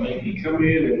said, maybe he come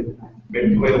in and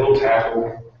maybe play a little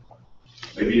tackle.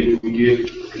 Maybe if we get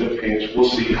in a pinch, we'll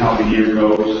see how the year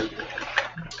goes.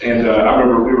 And I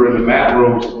remember we were in the mat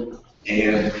rooms,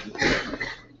 and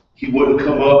he wouldn't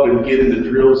come up and get in the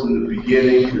drills in the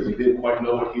beginning because he didn't quite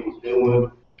know what he was doing.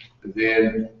 And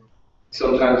then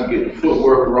sometimes he'd get the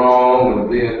footwork wrong,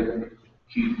 and then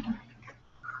he'd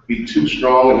be too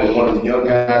strong, and then one of the young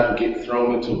guys would get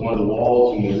thrown into one of the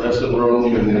walls in the wrestling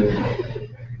room, and then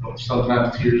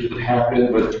sometimes tears would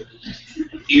happen, but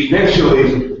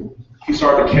eventually he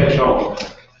started to catch on.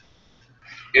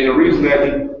 And the reason that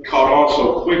he caught on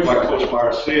so quick, like Coach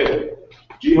Myers said,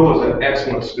 Gio was an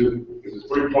excellent student. He was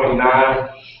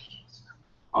 3.9,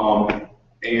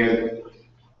 and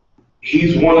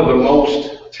he's one of the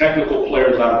most technical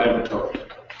players I've ever coached.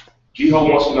 Gio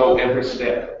wants to know every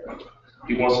step.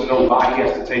 He wants to know why he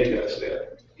has to take that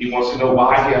step. He wants to know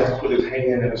why he has to put his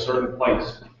hand in a certain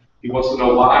place. He wants to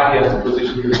know why he has to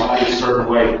position his body a certain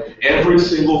way. Every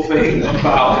single thing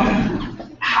about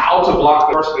how to block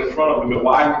the person in front of him and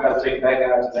why you got to take that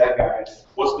guy to that guy.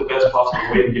 What's the best possible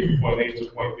way to get from point A to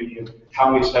point B, and how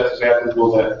many steps exactly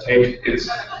will that take?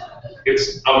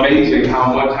 It's amazing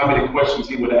how many questions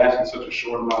he would ask in such a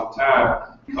short amount of time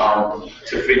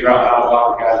to figure out how to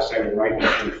block the guy that's standing right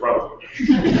next in front of him.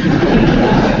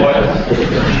 But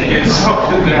it's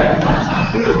something that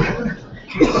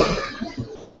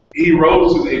he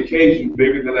rose to the occasion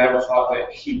bigger than I ever thought that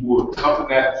he would. Something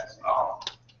that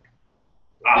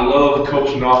I love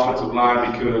coaching offensive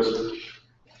line because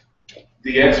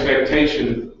the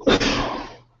expectation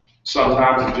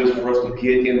sometimes is just for us to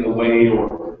get in the way or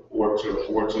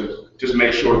to just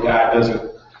make sure a guy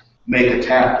doesn't make a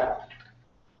tackle.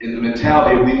 In the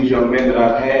mentality of these young men that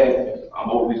I've had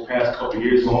over these past couple of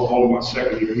years, only my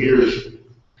second year here, is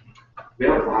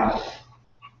they're violent.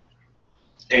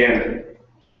 And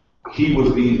he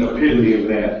was the epitome of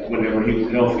that whenever he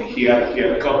was healthy. He had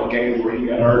a couple of games where he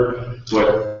got hurt,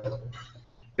 but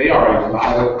they are a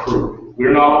violent crew.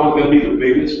 We're not always going to be the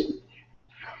biggest,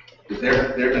 but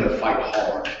they're going to fight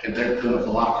hard, and they're going to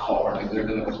block hard, and they're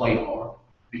going to play hard,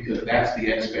 because that's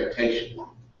the expectation.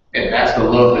 And that's the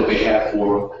love that they have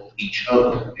for each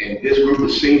other. And this group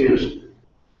of seniors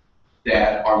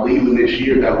that are leaving this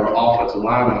year that were offensive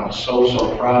linemen, I'm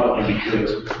so proud of them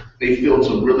because they filled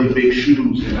some really big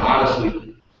shoes. And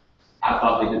honestly, I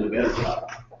thought they did a better job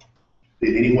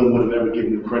than anyone would have ever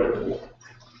given them credit for.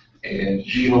 And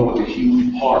Gio was a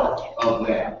huge part of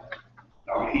that.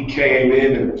 He came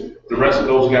in, and the rest of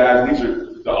those guys, these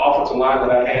are the offensive line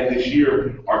that I had this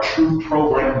year, are true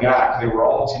program guys. They were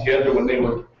all together when they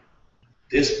were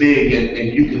this big,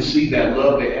 and you can see that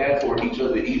love they had for each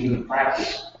other, even in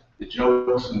practice, the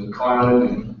jokes and the clowning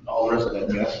and all the rest of that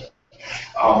mess.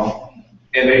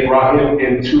 And they brought him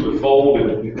into the fold,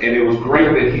 and it was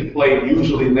great that he played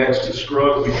usually next to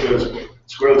Scruggs because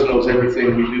Scruggs knows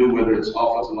everything we do, whether it's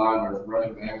offensive line or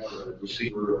running back or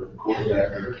receiver or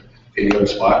quarterback or any other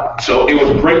spot. So it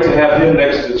was great to have him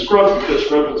next to Scruggs because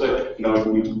Scruggs would say, no,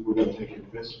 we're going to take care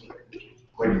of this.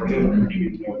 Great for him, and he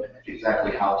would know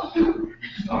exactly how to do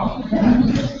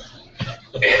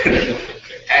it.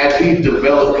 As he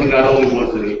developed, he not only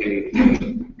was a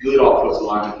good offensive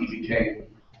lineman, he became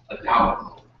a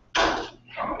dominant.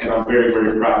 And I'm very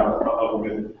proud of him.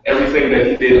 And everything that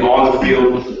he did on the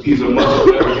field, he's a much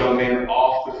better young man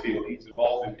off the field. He's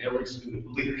involved in every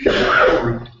student leadership,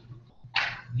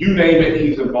 you name it,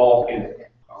 he's involved in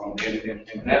it.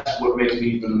 And that's what makes me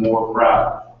even more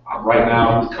proud. Right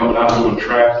now, he's coming out doing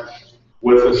track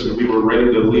with us, and we were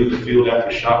ready to leave the field after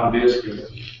shot and disc. And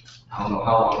I don't know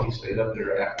how long he stayed up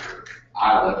there after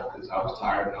I left because I was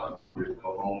tired and I was ready to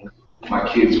go home. My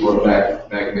kids were back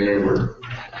there, were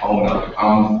home.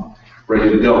 I'm ready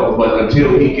to go. But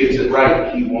until he gets it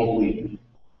right, he won't leave.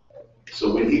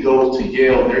 So when he goes to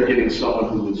Yale, they're getting someone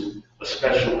who is a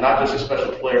special, not just a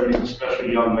special player, he's a special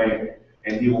young man.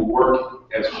 And he will work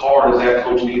as hard as that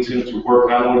coach needs him to work,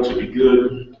 not only to be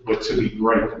good, but to be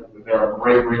great. There are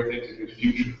great things in his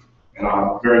future. And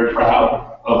I'm very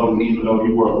proud of him, even though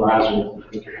you were a riser. I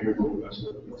think you're here with us.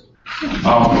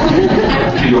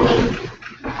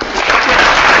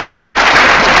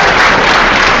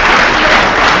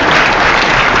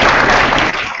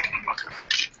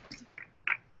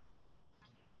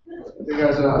 Hey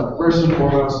guys, first and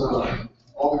foremost,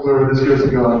 all the glory of this goes to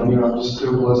God. You know, I'm just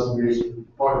so blessed to be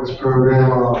part of this program.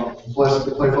 Blessed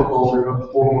to play football for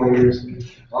 4 more years.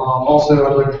 Also,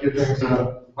 I'd like to give thanks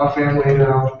to my family.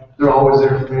 They're always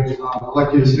there for me. I'd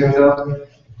like you to stand up.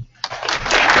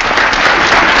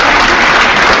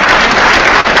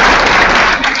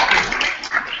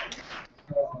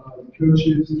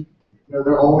 Coaches, You know,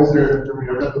 they're always there for me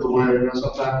every step of the way. You know,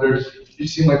 sometimes you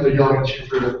seem like they're yelling at you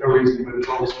for no reason, but it's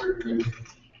always for a reason.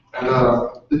 And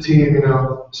the team, you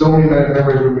know, so many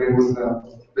memories we've made with them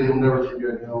that you'll never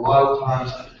forget. You know, a lot of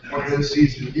times when you're in the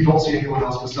season, you don't see anyone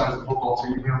else besides the football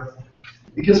team. You know,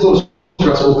 it gets a little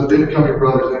stressful, but they become your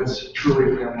brothers, and it's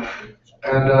truly family.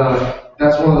 And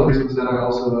that's one of the reasons that I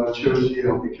also chose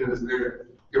Yale, because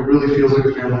it really feels like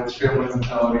a family. It's family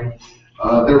mentality.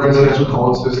 Their residential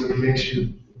college system makes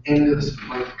you into this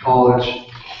like college,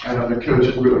 and the coach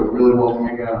is really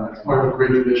welcoming. It's part of a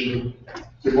great tradition.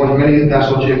 They've won many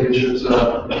national championships,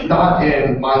 not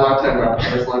in my lifetime, or my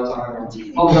parents' lifetime, or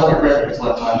probably not my grandparents'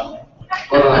 lifetime.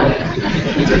 But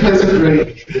it's a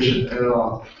great tradition,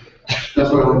 and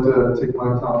that's what I like to take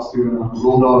my talks to.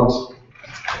 Roll Dogs.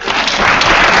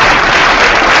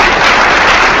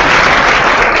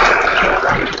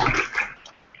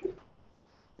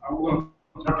 I'm going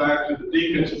to turn back to the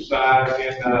defensive side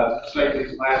and say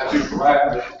these last two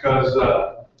parameters because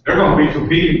they're going to be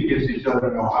competing against each other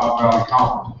in the Ohio Valley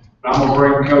Conference. But I'm going to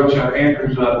bring Coach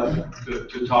Andrews up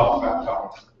to talk about Tom.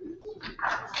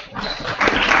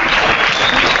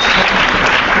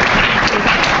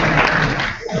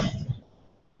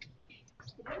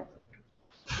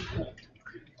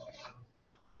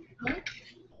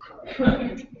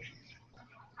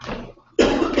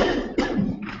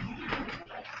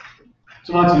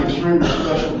 Tonight's an extremely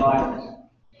special night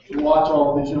to watch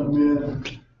all these young men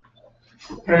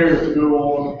prepare to go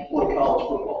on and play college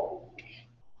football.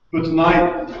 But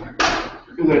tonight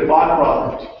is a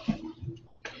byproduct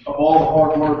of all the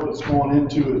hard work that's going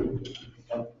into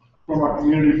it from our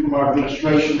community, from our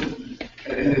administration,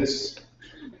 and it's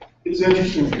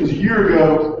interesting because a year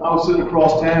ago I was sitting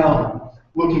across town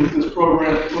looking at this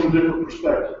program from a different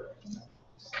perspective,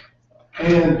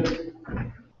 and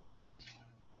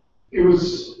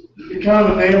it kind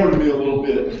of enamored me a little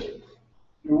bit.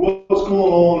 What's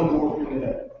going on in North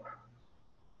Gwinnett?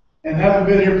 And having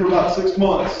been here for about 6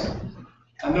 months,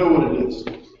 I know what it is.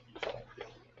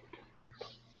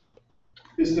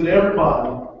 It's that everybody,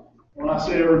 when I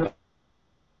say everybody,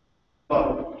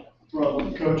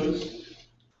 from coaches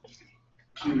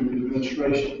to the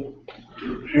administration, to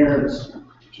the parents,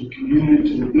 to the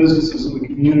community, to the businesses in the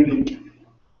community,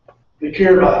 they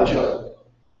care about each other.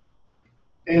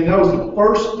 And that was the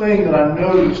first thing that I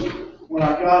noticed when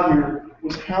I got here,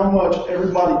 was how much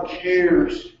everybody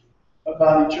cares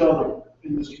about each other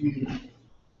in this community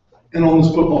and on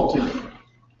this football team.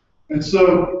 And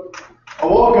so I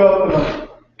walk up and I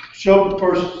show up the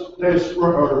first day of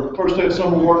spring, or first day of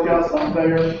summer workouts. I'm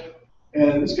there,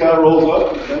 and this guy rolls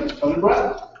up and his name's Tony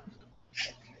Bradley.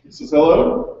 He says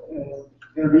hello and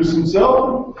introduces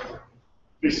himself.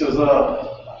 He says,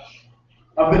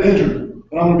 I've been injured,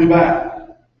 but I'm going to be back.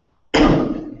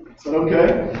 I said,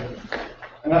 okay.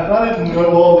 And I didn't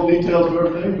know all the details of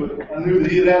everything, but I knew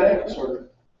that he had had ankle surgery.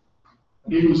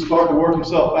 He was starting to work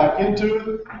himself back into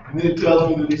it, and then he tells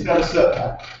me that he's had a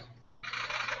setback.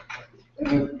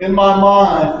 And in my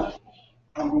mind,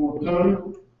 I'm going, Tony,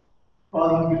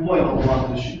 probably not going to be playing a whole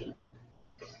lot this year.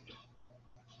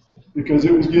 Because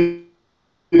it was getting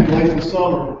late in the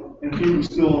summer, and he was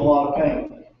still in a lot of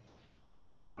pain.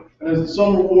 And as the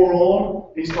summer wore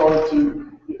on, he started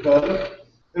to get better.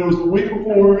 And it was the week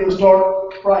before we were going to start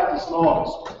practice in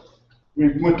August. We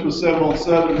went to a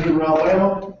 7-on-7 in Hoover,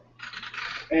 Alabama,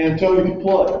 and Tony could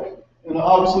play. And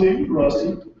obviously he was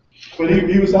rusty, but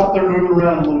he was out there moving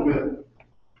around a little bit.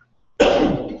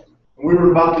 And we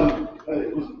were about to,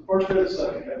 it was the first day or the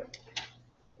second day.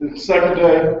 It was the second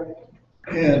day,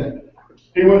 and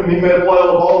he went and he made a play on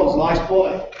the ball. It was a nice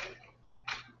play.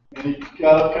 And he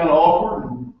got up kind of awkward,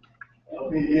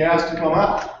 and he asked to come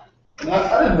out. And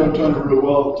I didn't know Tony real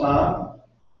well at the time,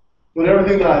 but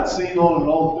everything that I'd seen on him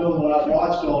and all the film that I'd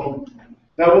watched on him,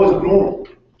 that wasn't normal.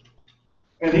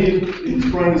 And he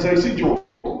sprained his AC joint.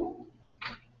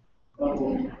 I'm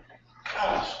going,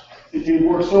 gosh, he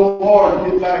worked so hard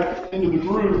to get back into the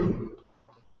groove,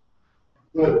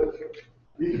 but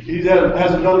he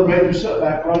has another major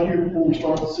setback right here before we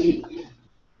start the season.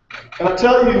 And I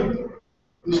tell you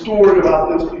the story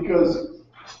about this because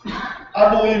I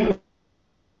believe in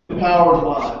the power of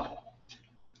mind.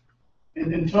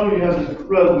 And Tony has an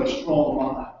incredibly strong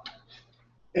mind.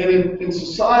 And in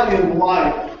society and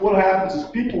life, what happens is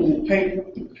people will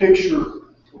paint the picture of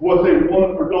what they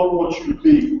want or don't want you to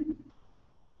be.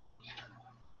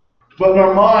 But in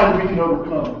our mind, we can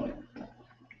overcome it.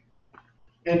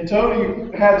 And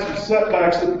Tony had some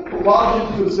setbacks that a lot of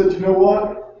people could have said, you know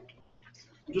what?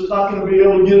 I'm just not going to be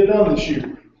able to get it done this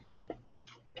year.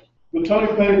 But Tony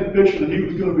painted the picture that he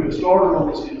was going to be a starter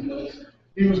on this team,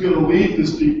 He was going to lead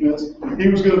this defense. He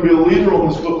was going to be a leader on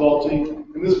this football team,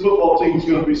 and this football team was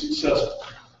going to be successful.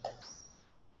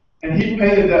 And he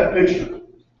painted that picture.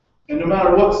 And no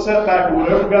matter what setback or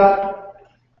whatever got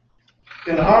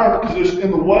in our position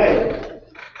in the way,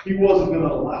 he wasn't going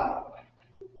to allow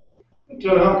it. And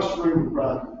tell you, I'm extremely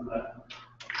proud of him for that.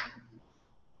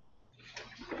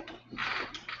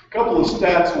 A couple of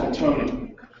stats on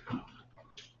Tony.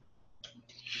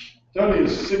 Tony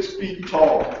is 6 feet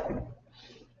tall.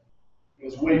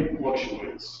 His weight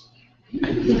fluctuates.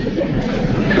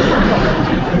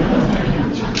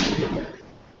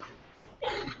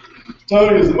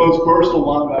 Tony is the most versatile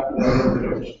linebacker that I've ever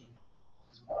coached.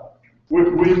 We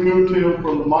moved him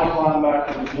from the Mike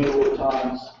linebacker in the middle at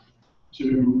times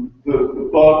to the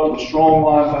buck, the strong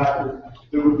linebacker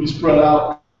that would be spread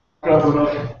out, covered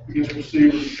up against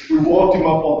receivers. We walked him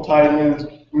up on tight ends.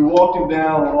 We walked him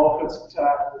down on offensive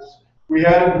tackles. We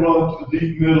had him run to the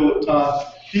deep middle at times.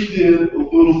 He did a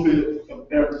little bit of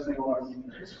everything on our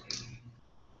defense.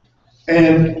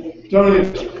 And Tony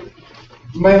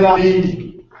may not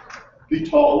be the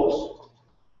tallest,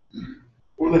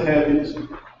 or the heaviest,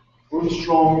 or the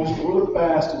strongest, or the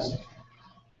fastest,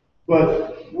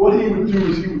 but what he would do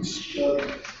is he would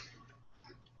study.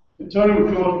 And Tony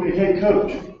would come up to me, hey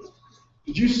coach,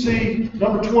 did you see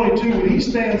number 22 when he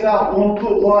stands out 1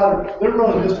 foot wider, they're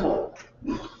running this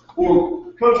play.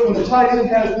 Or coach, when the tight end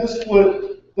has this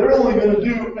split, they're only going to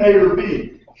do A or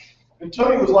B. And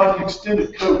Tony was like an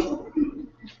extended coach on the field.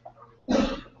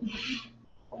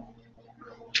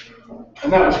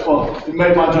 And that was fun. It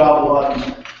made my job a lot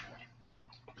easier.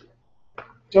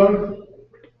 Tony,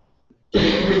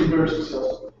 he's going to be very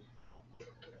successful.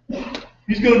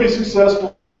 He's going to be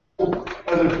successful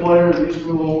as a player at Eastern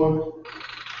Illinois.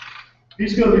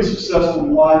 He's going to be successful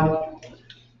in life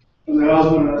as a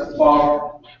husband and as a father.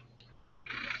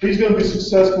 He's going to be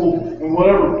successful in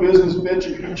whatever business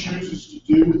venture he chooses to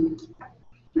do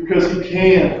because he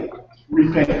can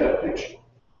repaint that picture.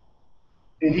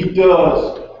 And he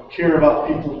does care about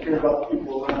people and care about the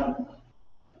people around him.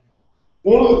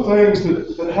 One of the things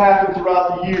that happened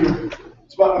throughout the year,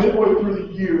 it's about midway through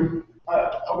the year, I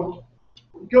would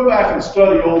go back and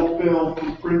study old film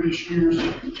from previous years,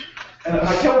 and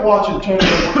I kept watching Tony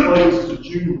plays as a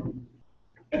junior,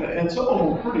 and some of them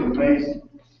were pretty amazing.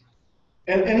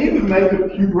 And he would make a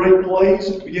few great plays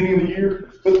at the beginning of the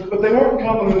year, but they weren't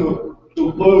coming in the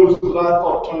lows that I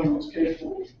thought Tony was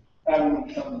capable of having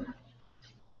them come.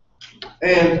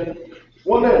 And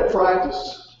one day at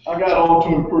practice, I got on to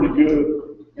him pretty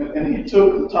good, and he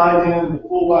took the tight end, the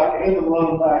fullback, and the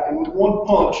running back, and with one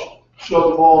punch,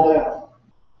 shoved the ball down.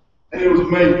 And it was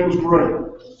amazing. It was great.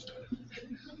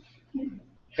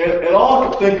 And all I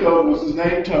could think of was his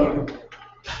name, Tony.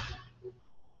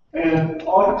 And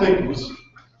all I could think was,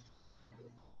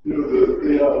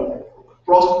 the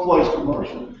Frosted Flakes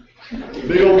commercial. The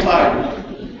big old tiger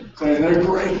saying they're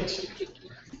great.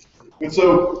 And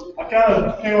so I kind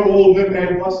of came up with a little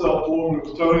nickname myself for him. It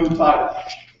was Tony the Tiger.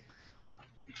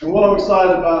 And what I'm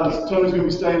excited about is Tony's going to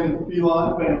be staying in the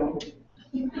feline family.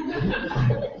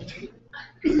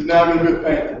 Because he's now going to be a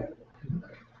Panther.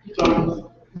 Tony,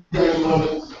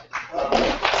 congratulations.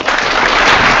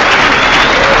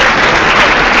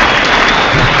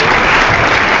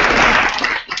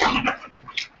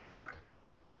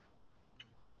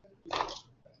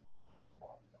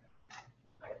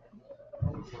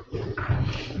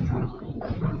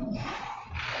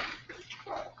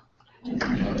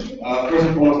 First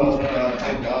and foremost, I want to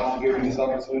thank God for giving me this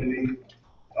opportunity.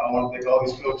 I want to thank all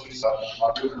these coaches,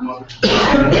 my beautiful mother. Again,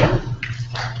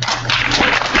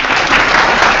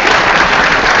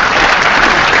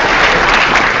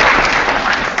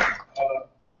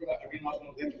 I want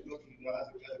to thank the coaches, as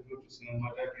a coach, my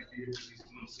dad can be here, he's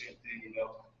doing the same thing,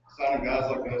 signing guys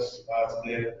like us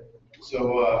today. So,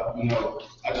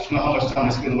 I just know how much time I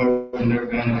spend away from their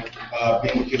family,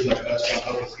 being with kids like us, trying to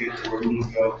help us get to where we want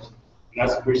to go. And I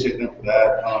just appreciate them for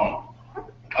that.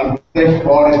 I'm thankful for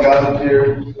all these guys up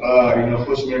here,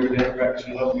 pushing me every day in practice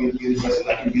and helping me to be the best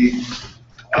that I can be.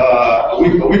 A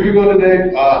week ago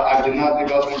today, I did not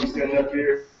think I was going to be standing up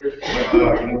here, but, with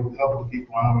the help of the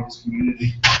people around me in this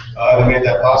community that made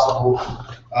that possible.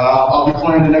 I'll be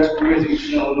playing the next 3 years at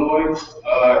Eastern Illinois.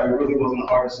 It really wasn't a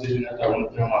hard decision after I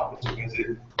went through my pitching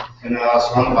visit. And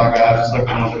surrounded by guys just like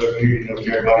the ones that are here,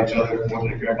 care about each other more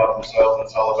than they care about themselves.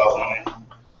 It's all about winning.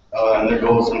 And their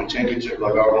goal is to win a championship,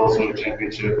 like our goal is to win a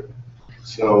championship.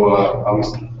 So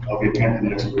I'll be a Panther the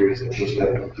next 3 years. I wish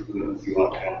that people if you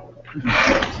want to.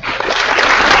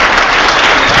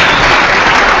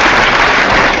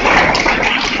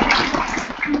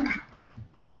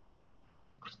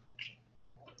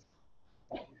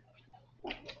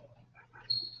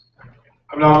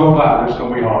 not gonna lie, it's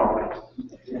gonna be hard.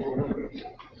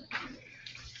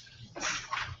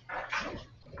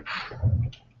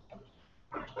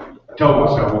 I told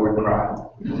myself I wouldn't cry.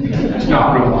 It's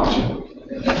not real much.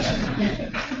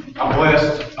 I'm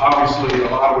blessed, obviously, in a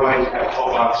lot of ways, to have a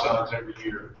whole lot of sons every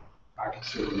year. I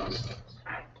consider my sons.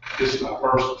 This is my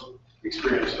first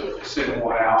experience of sending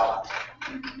one out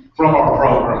from our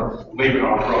program, leaving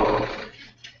our program.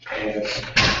 And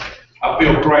I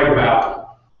feel great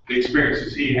about the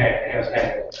experiences he has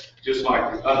had, just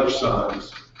like the other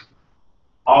sons,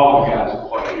 all the guys that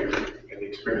play here, and the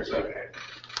experience they've had.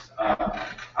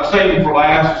 I say him for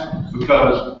last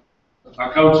because my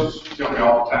coaches tell me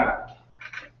all the time,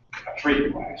 I treat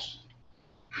him last.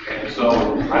 And so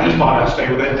I just thought I'd stay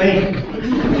with that theme. We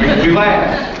can be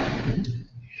last.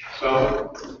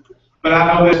 So, but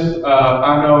I know this,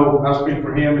 I speak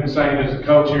for him in saying as a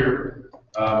coach here,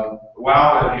 wow, I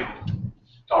let him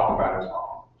talk about his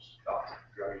mom,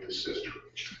 his sister,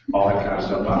 all that kind of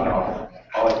stuff, my daughter,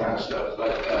 all that kind of stuff.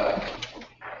 But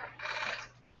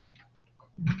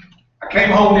I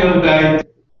came home the other day,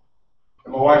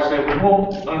 and my wife said, you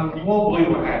won't believe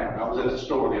what happened. I was at the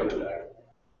store the other day.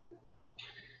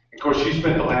 Of course, she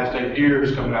spent the last 8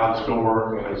 years coming out of the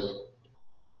store as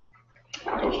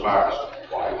Coach Byers'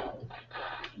 wife.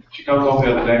 She comes home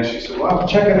the other day and she said, well, I was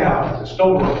checking out at the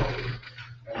store,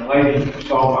 and the lady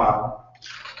saw my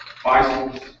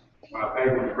license, my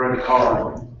paper, and credit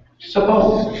card. She said,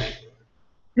 oh,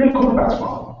 you're the quarterback's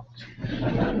mom.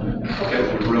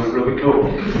 That was really, really cool.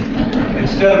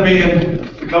 Instead of being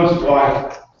the coach's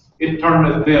wife, it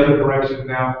turned the other direction.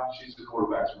 Now she's the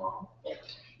quarterback's mom.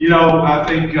 You know, I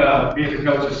think being the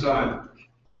coach's son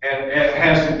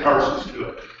has some curses to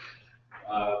it.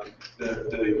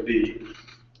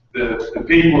 The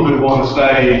people who want to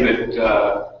say that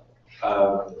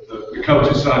the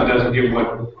coach's son doesn't get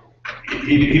what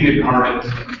he didn't earn it,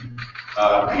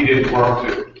 he didn't work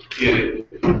to get it,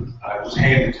 it was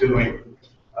handed to him.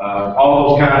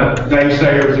 All those kind of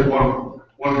naysayers that want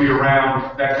to be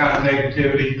around that kind of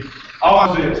negativity. All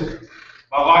I say is,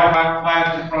 my life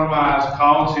flashed in front of my eyes,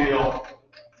 Collins Hill,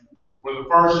 for the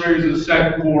first series of the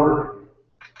second quarter.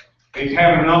 He's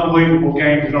having an unbelievable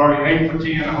game. He's already 8 for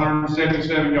 10,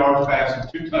 177 yards passing,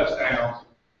 2 touchdowns,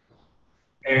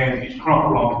 and he's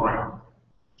crumpled on the ground.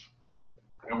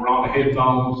 And we're on the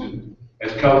headphones, and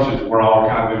as coaches, we're all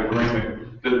kind of in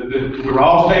agreement. We were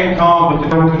all staying calm, but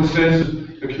the consensus,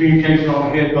 the communication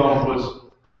on the headphones was,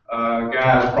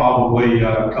 guys, probably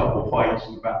a couple of plates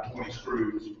and about 20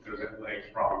 screws because that leg's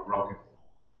probably broken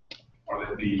or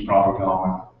that knee's probably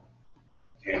gone.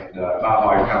 And my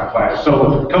life kind of flashed.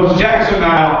 So Coach Jackson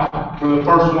now were the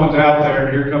first ones out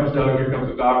there. Here comes Doug, here comes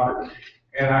the doctor.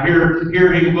 And I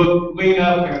hear him lean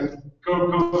up and go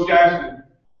to Coach Jackson,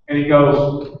 and he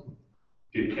goes,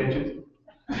 did you catch it?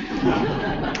 I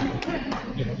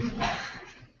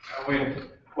went,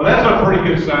 well, that's a pretty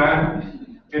good sign.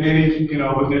 And then he's,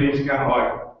 but then he's kind of like,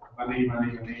 my knee,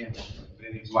 and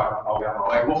then he's like, all down my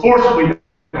leg. Well, fortunately,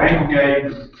 the ankle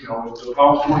game, the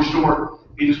long story short,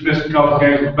 he just missed a couple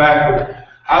games with back. But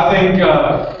I think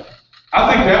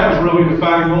that was really the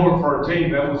defining moment for our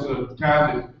team. That was the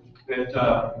time that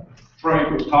Trey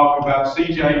was talking about.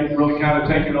 CJ really kind of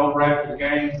taking over after the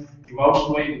game,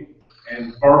 emotionally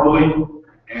and verbally,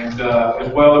 and as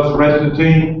well as the rest of the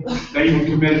team. They even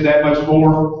committed that much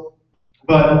more.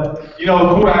 But, the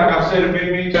quarterback, I've said it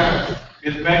many times,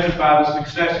 is measured by the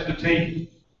success of the team,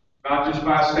 not just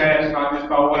by stats, not just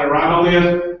by whatever. I know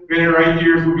this, been here 8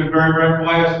 years, we've been very, very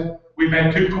blessed. We've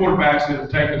had 2 quarterbacks that have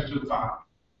taken us to the final.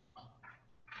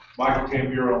 Michael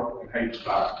Tamburo and Hayden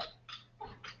Spivey.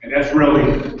 And that's really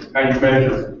how you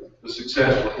measure the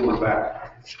success of a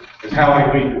quarterback, is how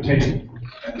they lead the team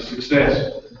and the success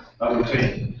of the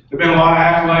team. There have been a lot of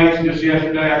accolades. Just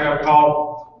yesterday, I got a call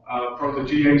from the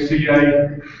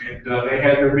GACA, and they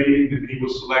had their meeting, and he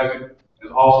was selected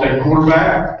as All-State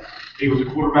quarterback. He was the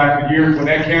quarterback of the year in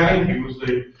Gwinnett County. He was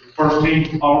the first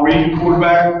team All-Region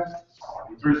quarterback.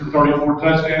 He threw for 34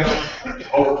 touchdowns,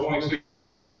 over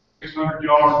 2,600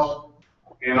 yards,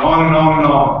 and on and on and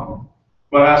on.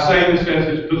 But I say this as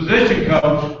his position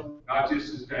coach, not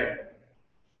just his dad.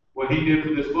 What he did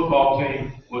for this football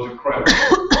team was incredible.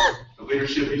 The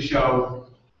leadership he showed.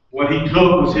 What he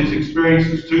took was his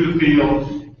experiences to the field,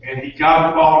 and he got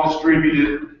the ball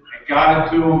distributed and got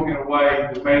it to them in a way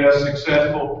that made us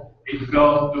successful. He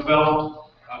developed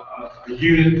a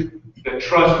unit that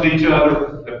trusted each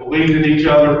other, that believed in each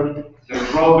other, that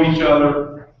drove each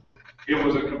other. It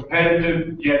was a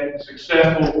competitive yet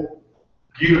successful,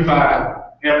 unified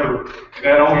effort, and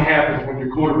that only happens when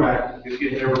your quarterback is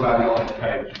getting everybody on the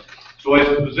page. So as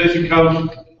a position coach,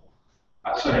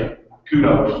 I say,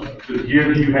 kudos to the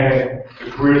year that you had,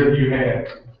 the career that you had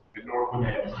at North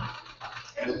Gwinnett.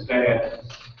 As his dad,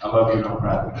 I love you and I'm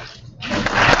proud of you.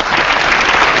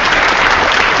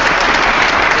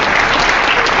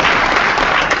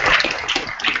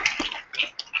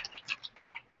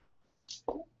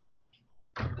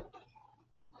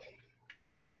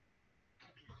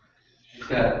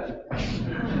 Okay.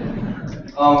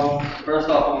 First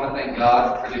off, I want to thank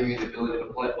God for giving me the ability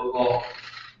to play football.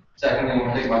 Secondly, I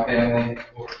want to thank my family,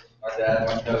 my dad,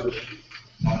 my coach,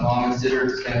 my mom and sister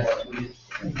to stand up to me.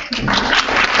 I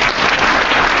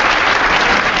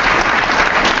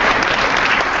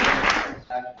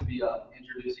have to be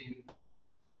introducing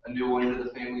a new one into the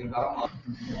family in about a month.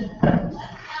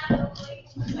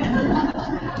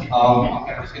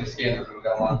 I'm just going to scan through. We've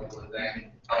got a lot of people to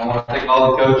thank. I want to thank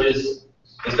all the coaches,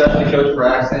 especially Coach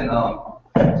Braxton,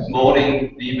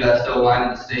 molding the best O-line in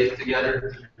the state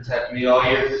together, protecting me all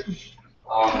year.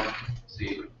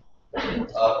 See,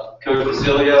 Coach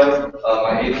Basilio,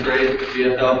 my 8th grade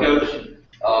VFL coach,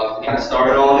 kind of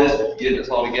started all this, getting us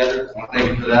all together. I want to thank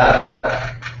him for that.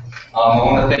 I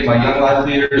want to thank my young life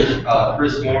leaders,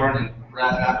 Chris Moore and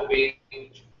Brad Appleby.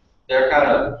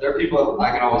 They're people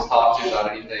I can always talk to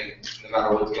about anything, no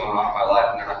matter what's going on in my life,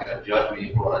 and they're not going to judge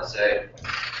me for what I say.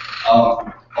 I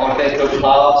want to thank Coach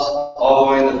Hobbs, all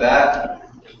the way in the back.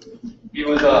 He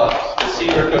was the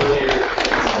senior coach here.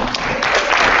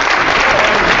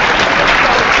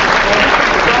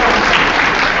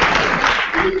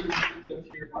 He was the coach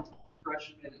here my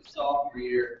freshman and sophomore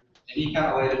year, and he kind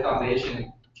of laid a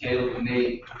foundation, Caleb and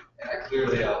Nate, and I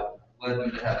clearly led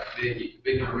them to have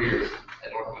big careers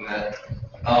at North Gwinnett.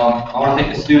 I want to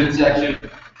thank the student section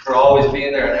for always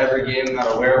being there at every game, no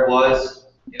matter where it was.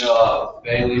 You know,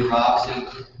 Bailey, Robson.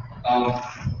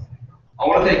 I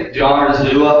want to thank John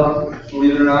Arzua,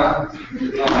 believe it or not.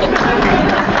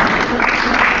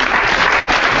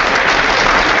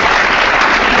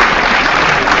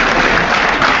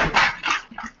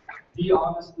 He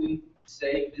honestly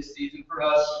saved this season for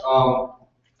us.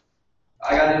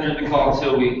 I got injured in the Clemson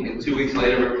Hill week, and 2 weeks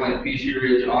later we were playing Peachtree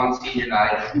Ridge on senior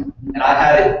night. And I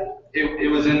had it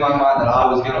was in my mind that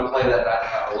I was going to play that night no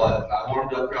matter what. And I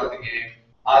warmed up throughout the game.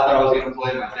 I thought I was going to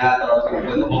play. My dad thought I was going to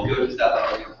play. The whole coaching staff thought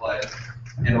I was going to play.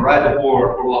 And right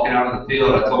before we're walking out on the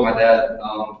field, I told my dad,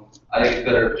 I think it's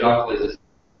better if John plays this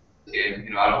game.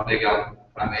 You know, I don't think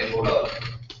I'm able to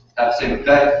have the same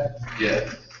effect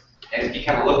yet. And he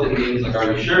kind of looked at me and he's like,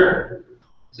 "Are you sure?"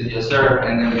 I said, "Yes, sir."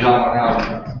 And then John went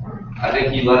out. I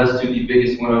think he led us to the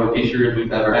biggest win over Peachtree Ridge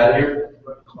we've ever had here.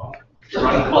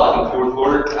 Running the clock in the fourth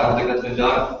quarter. I don't think that's been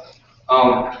done.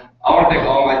 I want to thank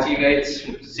all my teammates,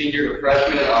 senior to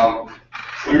freshman.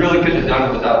 We really couldn't have done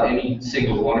it without any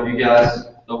single one of you guys.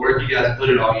 The work you guys put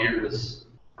in all year was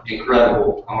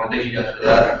incredible. I want to thank you guys for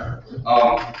that.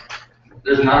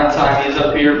 There's 9 signees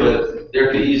up here, but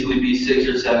there could easily be 6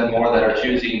 or 7 more that are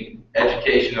choosing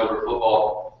education over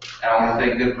football. And I want to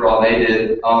thank them for all they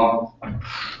did.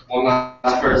 One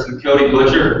last person, Cody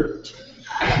Butcher.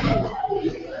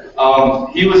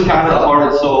 He was kind of the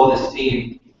heart and soul of this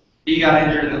team. He got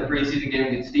injured in the preseason game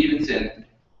against Stevenson,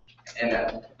 and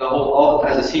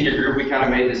as a senior group, we kind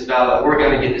of made this vow that we're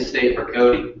going to get to state for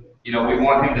Cody. You know, we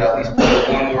want him to at least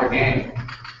play one more game.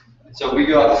 So we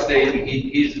go out to state, and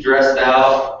he's dressed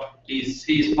out. He's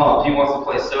pumped. He wants to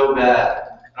play so bad.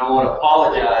 And I want to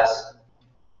apologize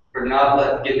for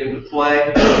not getting him to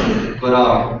play, but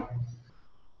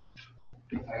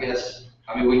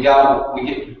we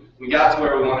got to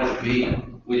where we wanted to be.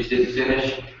 We just didn't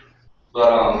finish.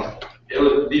 But it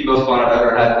was the most fun I've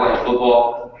ever had playing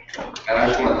football. And I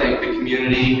just want to thank the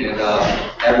community and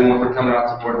everyone for coming out to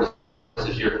support us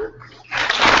this year.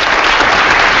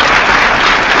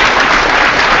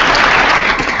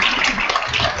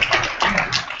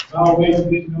 Always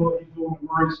didn't know what he's doing at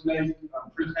Murray State.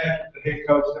 Chris Hyatt, the head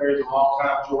coach there, is a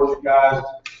long-time Georgia guy.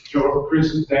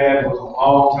 Chris's dad was a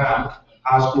long-time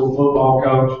high school football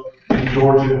coach in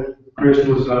Georgia. Chris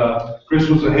was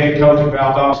the head coach at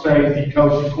Valdosta State. He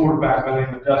coached a quarterback by the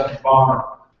name of Dusty Bonner,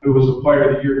 who was a player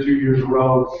of the year 2 years in a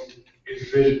row in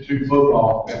Division II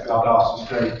football at Valdosta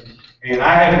State. And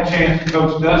I had a chance to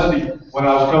coach Dusty when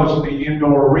I was coaching the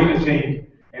indoor arena team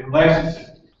in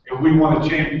Lexington. And we won a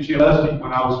championship Dusty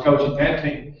when I was coaching that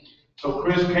team. So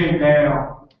Chris came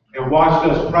down and watched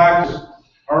us practice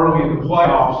early in the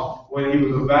playoffs when he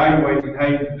was evaluating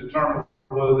Hayden to determine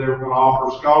whether they were going to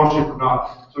offer a scholarship or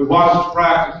not. So he watched us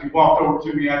practice. He walked over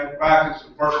to me after practice.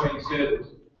 The first thing he said was,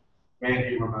 "Man,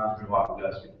 he reminds me a lot of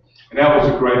Dusty." And that was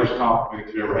the greatest compliment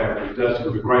he could ever have. Dusty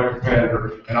was a great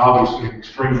competitor and obviously an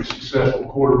extremely successful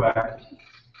quarterback.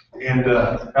 And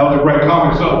that was a great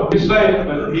comment. So we say it,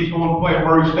 but he's going to play at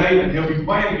Murray State, and he'll be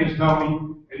playing against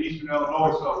Tony at Eastern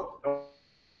Illinois. So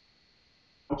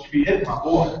don't you be hitting my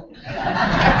boy.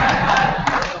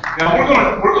 Now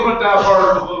we're gonna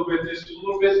divert a little bit. This is a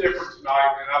little bit different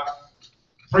tonight, and I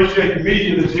appreciate the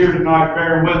media that's here tonight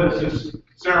bearing with us. This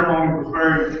ceremony was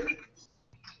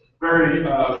very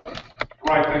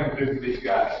right thing to do for these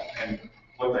guys and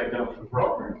what they've done for the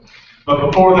program.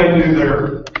 But before they do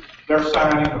their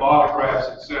signing of autographs,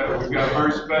 etc., we've got a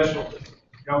very special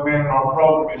young man in our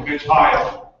program, Mitch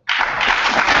Hyatt.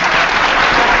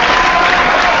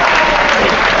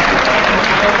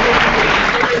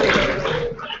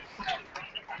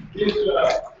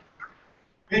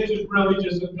 Mitch is really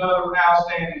just another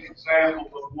outstanding example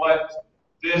of what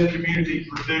this community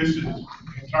produces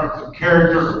in terms of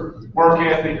character, work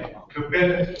ethic,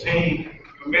 commitment to team,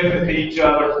 commitment to each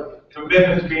other,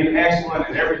 commitment to being excellent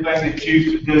in everything they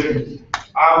choose to do.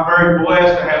 I'm very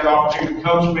blessed to have the opportunity to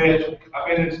coach Mitch. I've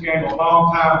been in this game a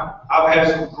long time. I've had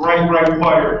some great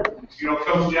players. You know,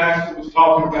 Coach Jackson was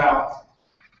talking about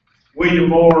William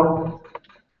Moore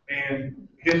and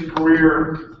his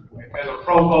career as a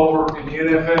Pro Bowler in the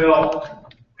NFL,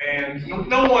 and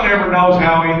no one ever knows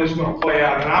how any of this is going to play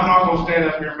out. And I'm not going to stand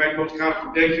up here and make those kind of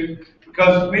predictions,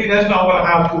 because to me, that's not what a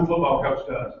high school football coach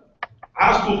does.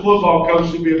 High school football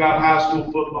coach should be about high school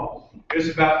football. It's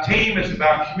about team, it's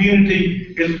about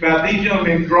community, it's about these young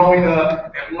men growing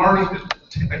up and learning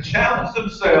to challenge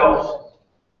themselves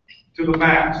to the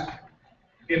max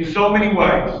in so many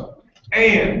ways,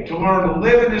 and to learn to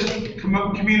live in this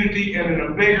community and in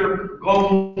a bigger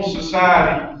global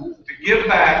society, to give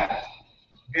back.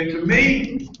 And to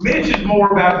me, Mitch is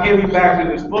more about giving back to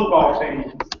this football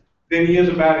team than he is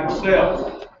about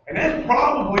himself. And that's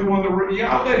probably one of the,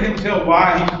 I'll let him tell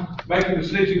why he's making the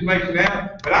decisions he's making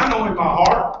now, but I know in my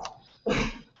heart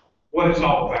what it's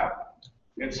all about.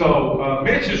 And so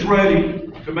Mitch is ready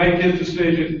to make his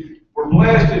decision. We're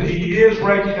blessed that he is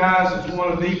recognized as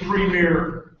one of the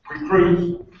premier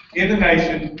recruits in the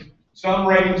nation. Some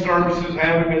rating services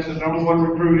have him as the #1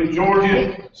 recruit in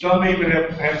Georgia. Some even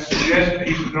have suggested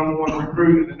he's the #1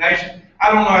 recruit in the nation. I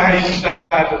don't know how you decide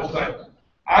those things.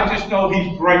 I just know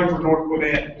he's great for North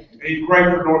Gwinnett, and he's great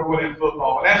for North Gwinnett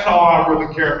football. And that's all I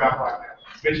really care about right now.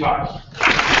 Mitch Hyatt.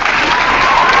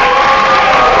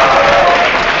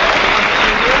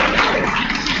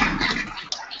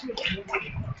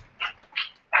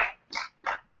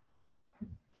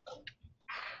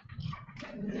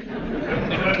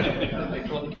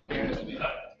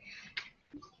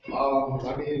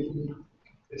 I mean,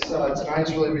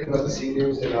 tonight's really been about the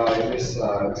seniors in this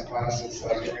class that's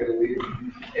getting ready to leave.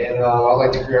 And I'd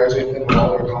like to congratulate them on all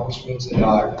their accomplishments and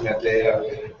that they have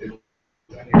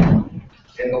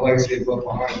and the legacy they've left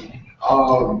behind.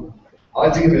 I'd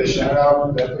like to give a shout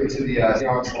out definitely to the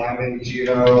Seahawks linemen,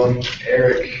 Gino,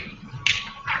 Eric,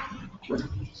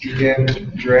 Keegan,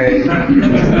 Dre,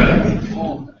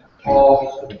 Paul,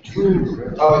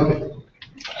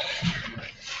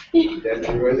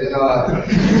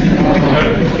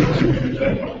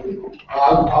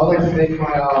 I'd like to thank my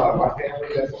family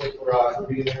definitely for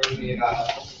being there with me and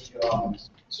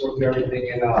sort through everything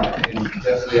and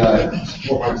definitely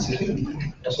support my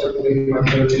decision. Also like to thank my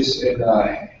coaches and the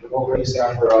whole training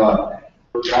staff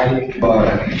for guiding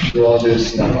through all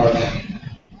this stuff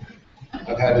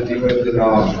I've had to deal with.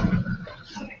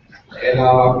 And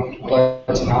I'd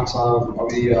like to announce I'll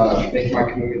be making my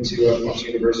commitment to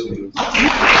Clemson University.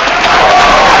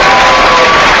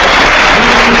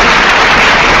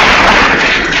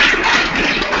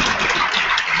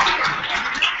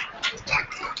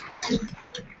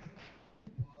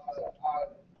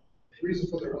 The reason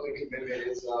for the early commitment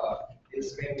is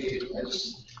mainly I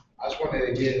just wanted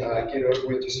to get over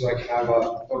with just so I can have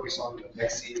focus on the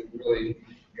next season. Really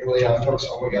focus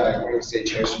on what I want to stay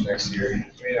changed for next year. I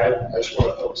mean, I just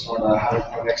want to focus on having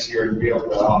fun next year and be able to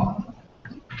play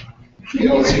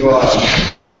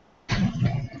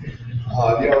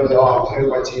with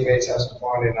my teammates, have some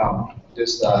fun, and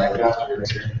just get after it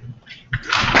next year.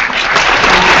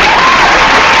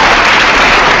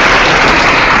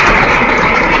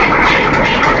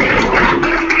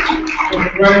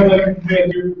 Congratulations,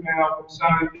 Mitch. You're now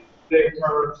signing Dave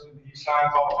Curtis, and he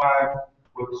signed all 5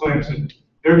 with Clemson.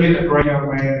 They're getting a great young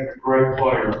man and a great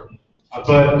player,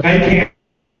 but they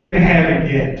can't have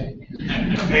it yet.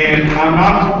 And I'm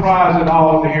not surprised at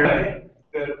all to hear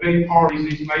that a big part is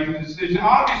he's making a decision.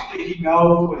 Obviously, he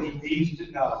knows what he needs to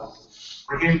know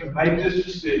for him to make this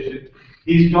decision.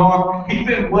 He's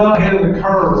been well ahead of the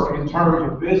curve in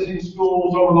terms of visiting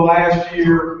schools over the last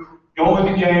year,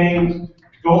 going to games,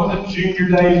 going to junior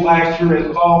days last year as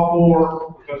a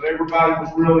sophomore, because everybody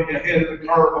was really ahead of the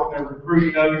curve on their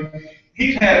recruiting of him.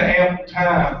 He's had ample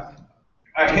time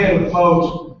ahead of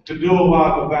most to do a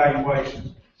lot of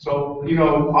evaluations. So, you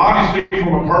know, obviously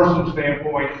from a personal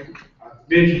standpoint,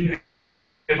 Mitch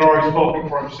has already spoken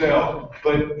for himself,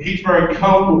 but he's very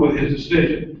comfortable with his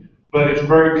decision. But it's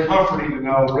very comforting to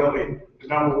know, really, the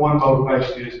number one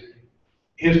motivation is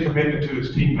his commitment to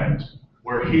his teammates,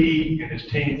 where he and his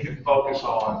team can focus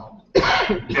on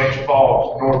next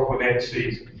fall's North Gwinnett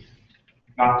season,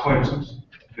 not Clemson's.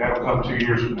 That'll come 2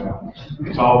 years from now.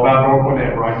 It's all about North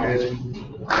Gwinnett, right, Mitch?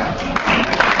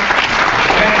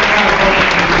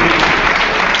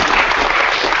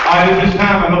 At this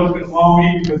time, I know it's been a long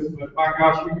evening, but my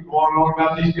gosh, we could go on and on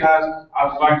about these guys. I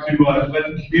would like to let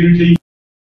the community